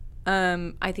Balderas,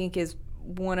 I think, is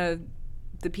one of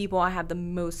the people I have the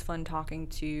most fun talking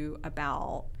to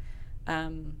about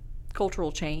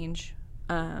cultural change.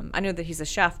 I know that he's a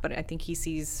chef, but I think he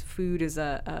sees food as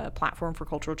a platform for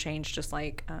cultural change, just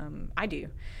like I do.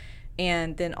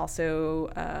 And then also,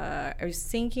 I was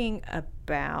thinking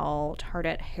about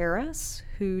Hardette Harris,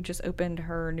 who just opened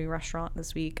her new restaurant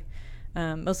this week,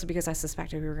 mostly because I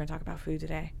suspected we were going to talk about food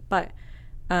today. But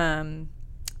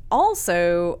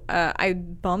also, I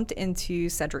bumped into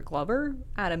Cedric Glover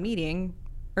at a meeting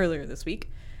earlier this week,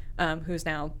 who's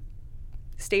now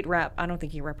state rep. I don't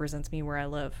think he represents me where I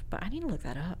live, but I need to look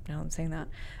that up now I'm saying that.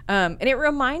 And it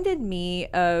reminded me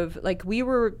of, like, we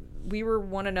were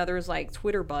one another's like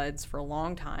Twitter buds for a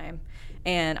long time,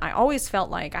 and I always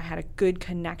felt like I had a good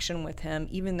connection with him,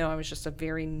 even though I was just a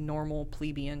very normal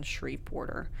plebeian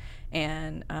Shreveporter.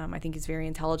 And I think he's very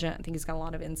intelligent. I think he's got a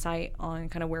lot of insight on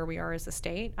kind of where we are as a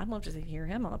state. I'd love to hear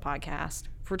him on the podcast.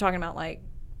 If we're talking about like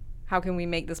how can we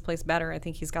make this place better, I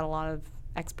think he's got a lot of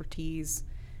expertise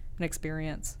and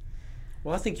experience.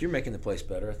 Well, I think you're making the place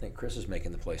better. I think Chris is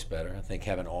making the place better. I think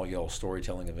having all y'all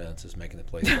storytelling events is making the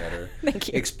place better. Thank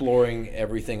you. Exploring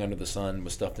everything under the sun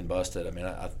with Stuffed and Busted. I mean,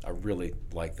 I really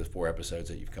like the 4 episodes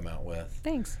that you've come out with.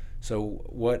 Thanks. So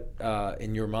what,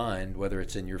 in your mind, whether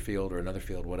it's in your field or another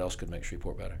field, what else could make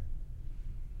Shreveport better?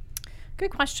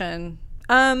 Good question.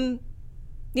 So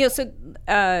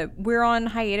we're on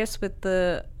hiatus with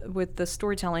the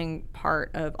storytelling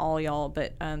part of All Y'all,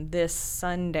 but this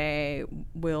Sunday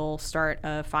we'll start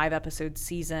a 5-episode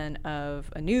season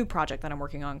of a new project that I'm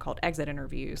working on called Exit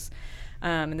Interviews.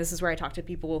 And this is where I talk to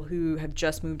people who have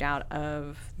just moved out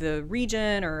of the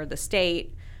region or the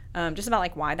state, just about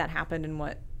like why that happened and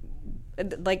what,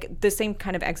 like the same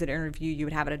kind of exit interview you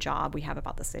would have at a job we have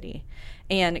about the city.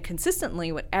 And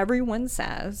consistently what everyone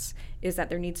says is that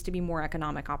there needs to be more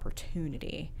economic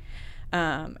opportunity.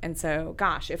 And so,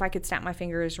 gosh, if I could snap my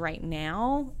fingers right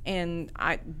now and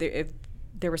if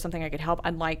there was something I could help,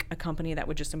 I'd like a company that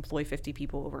would just employ 50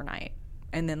 people overnight.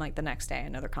 And then like the next day,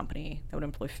 another company that would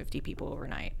employ 50 people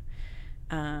overnight.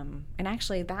 And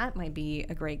actually that might be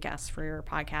a great guest for your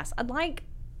podcast. I'd like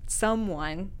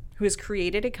someone who has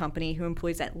created a company who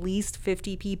employs at least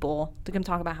 50 people to come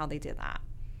talk about how they did that.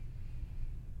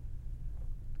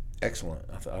 Excellent.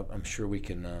 I'm sure we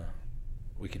can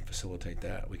facilitate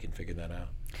that. We can figure that out.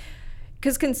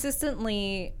 Because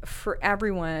consistently for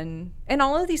everyone, and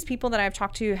all of these people that I've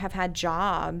talked to have had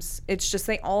jobs, it's just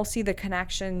they all see the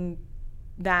connection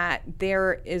that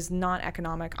there is not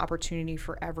economic opportunity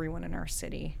for everyone in our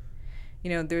city.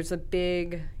 You know, there's a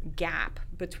big gap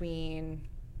between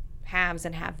haves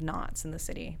and have-nots in the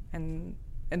city, and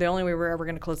the only way we're ever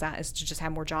going to close that is to just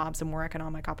have more jobs and more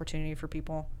economic opportunity for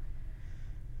people.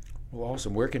 Well,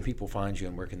 awesome. Where can people find you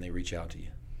and where can they reach out to you?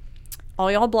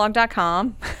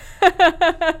 allyallblog.com.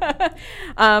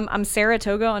 I'm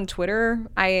Saratoga on Twitter.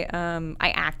 I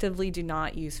actively do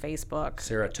not use Facebook.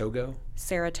 Saratoga?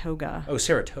 Saratoga. Oh,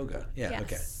 Saratoga. Yeah,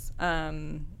 yes.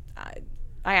 Okay.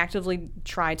 I actively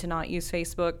try to not use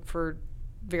Facebook for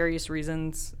various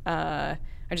reasons. I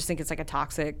just think it's like a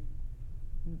toxic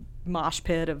mosh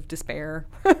pit of despair.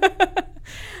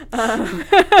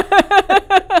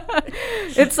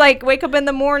 It's like wake up in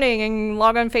the morning and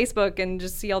log on Facebook and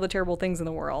just see all the terrible things in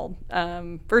the world.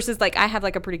 Versus like I have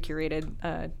like a pretty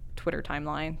curated Twitter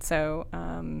timeline. So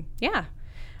yeah,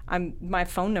 my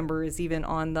phone number is even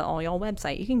on the All Y'all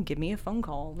website. You can give me a phone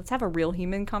call. Let's have a real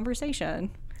human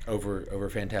conversation. Over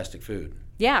fantastic food.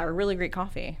 Yeah, or really great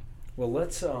coffee. Well,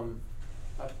 let's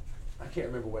I can't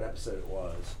remember what episode it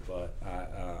was, but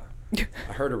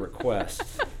I heard a request,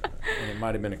 and it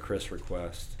might have been a Chris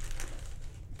request,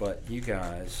 but you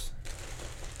guys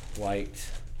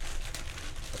liked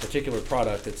particular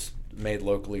product that's made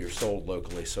locally or sold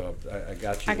locally. So I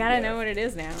got you. I gotta know what it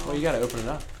is now. Well, you got to open it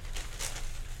up.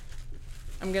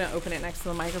 I'm gonna open it next to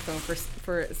the microphone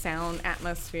for sound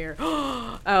atmosphere.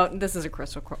 Oh, this is a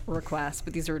Chris request,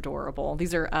 but these are adorable.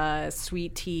 These are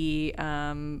sweet tea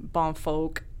Bon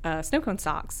Folk snow cone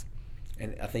socks.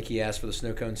 And I think he asked for the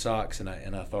snow cone socks, and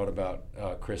I thought about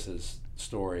Chris's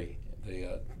story,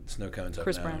 the snow cones I've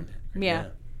Chris known. Brown. Yeah.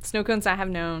 Snow cones I have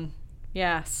known.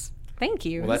 Yes. Thank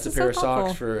you. Well, that's a This is pair so of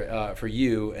socks thoughtful. for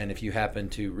you, and if you happen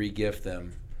to re-gift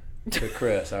them to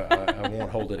Chris, I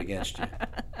won't hold it against you.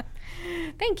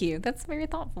 Thank you. That's very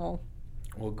thoughtful.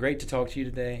 Well, great to talk to you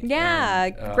today. Yeah,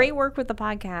 and, great work with the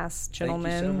podcast,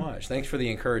 gentlemen. Thank you so much. Thanks for the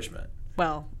encouragement.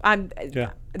 Well,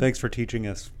 Yeah. Thanks for teaching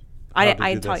us.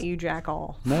 I taught you jack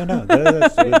all. No,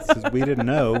 that's we didn't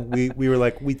know. We were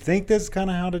like, we think this is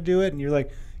kind of how to do it, and you're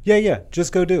like, yeah,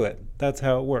 just go do it. That's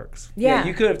how it works. Yeah.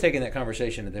 You could have taken that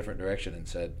conversation in a different direction and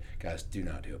said, guys, do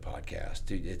not do a podcast.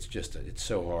 Dude, it's just it's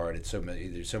so hard.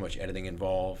 There's so much editing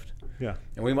involved. Yeah.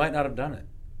 And we might not have done it.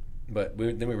 But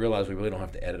then we realized we really don't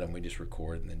have to edit them. We just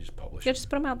record and then just publish. Yeah, just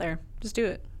put them out there. Just do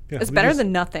it. Yeah, it's better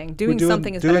than nothing. Doing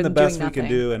something is better than doing doing the best nothing. we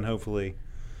can do, and hopefully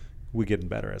we get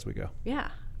better as we go. Yeah.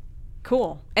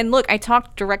 Cool. And look, I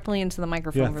talked directly into the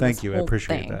microphone. Yeah, for thank this you. I whole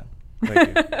appreciate thing. that.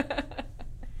 Thank you.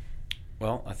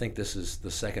 Well, I think this is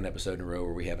the second episode in a row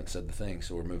where we haven't said the thing,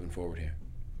 so we're moving forward here.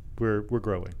 We're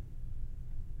growing.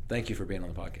 Thank you for being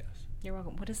on the podcast. You're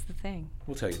welcome. What is the thing?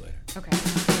 We'll tell you later.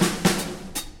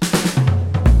 Okay.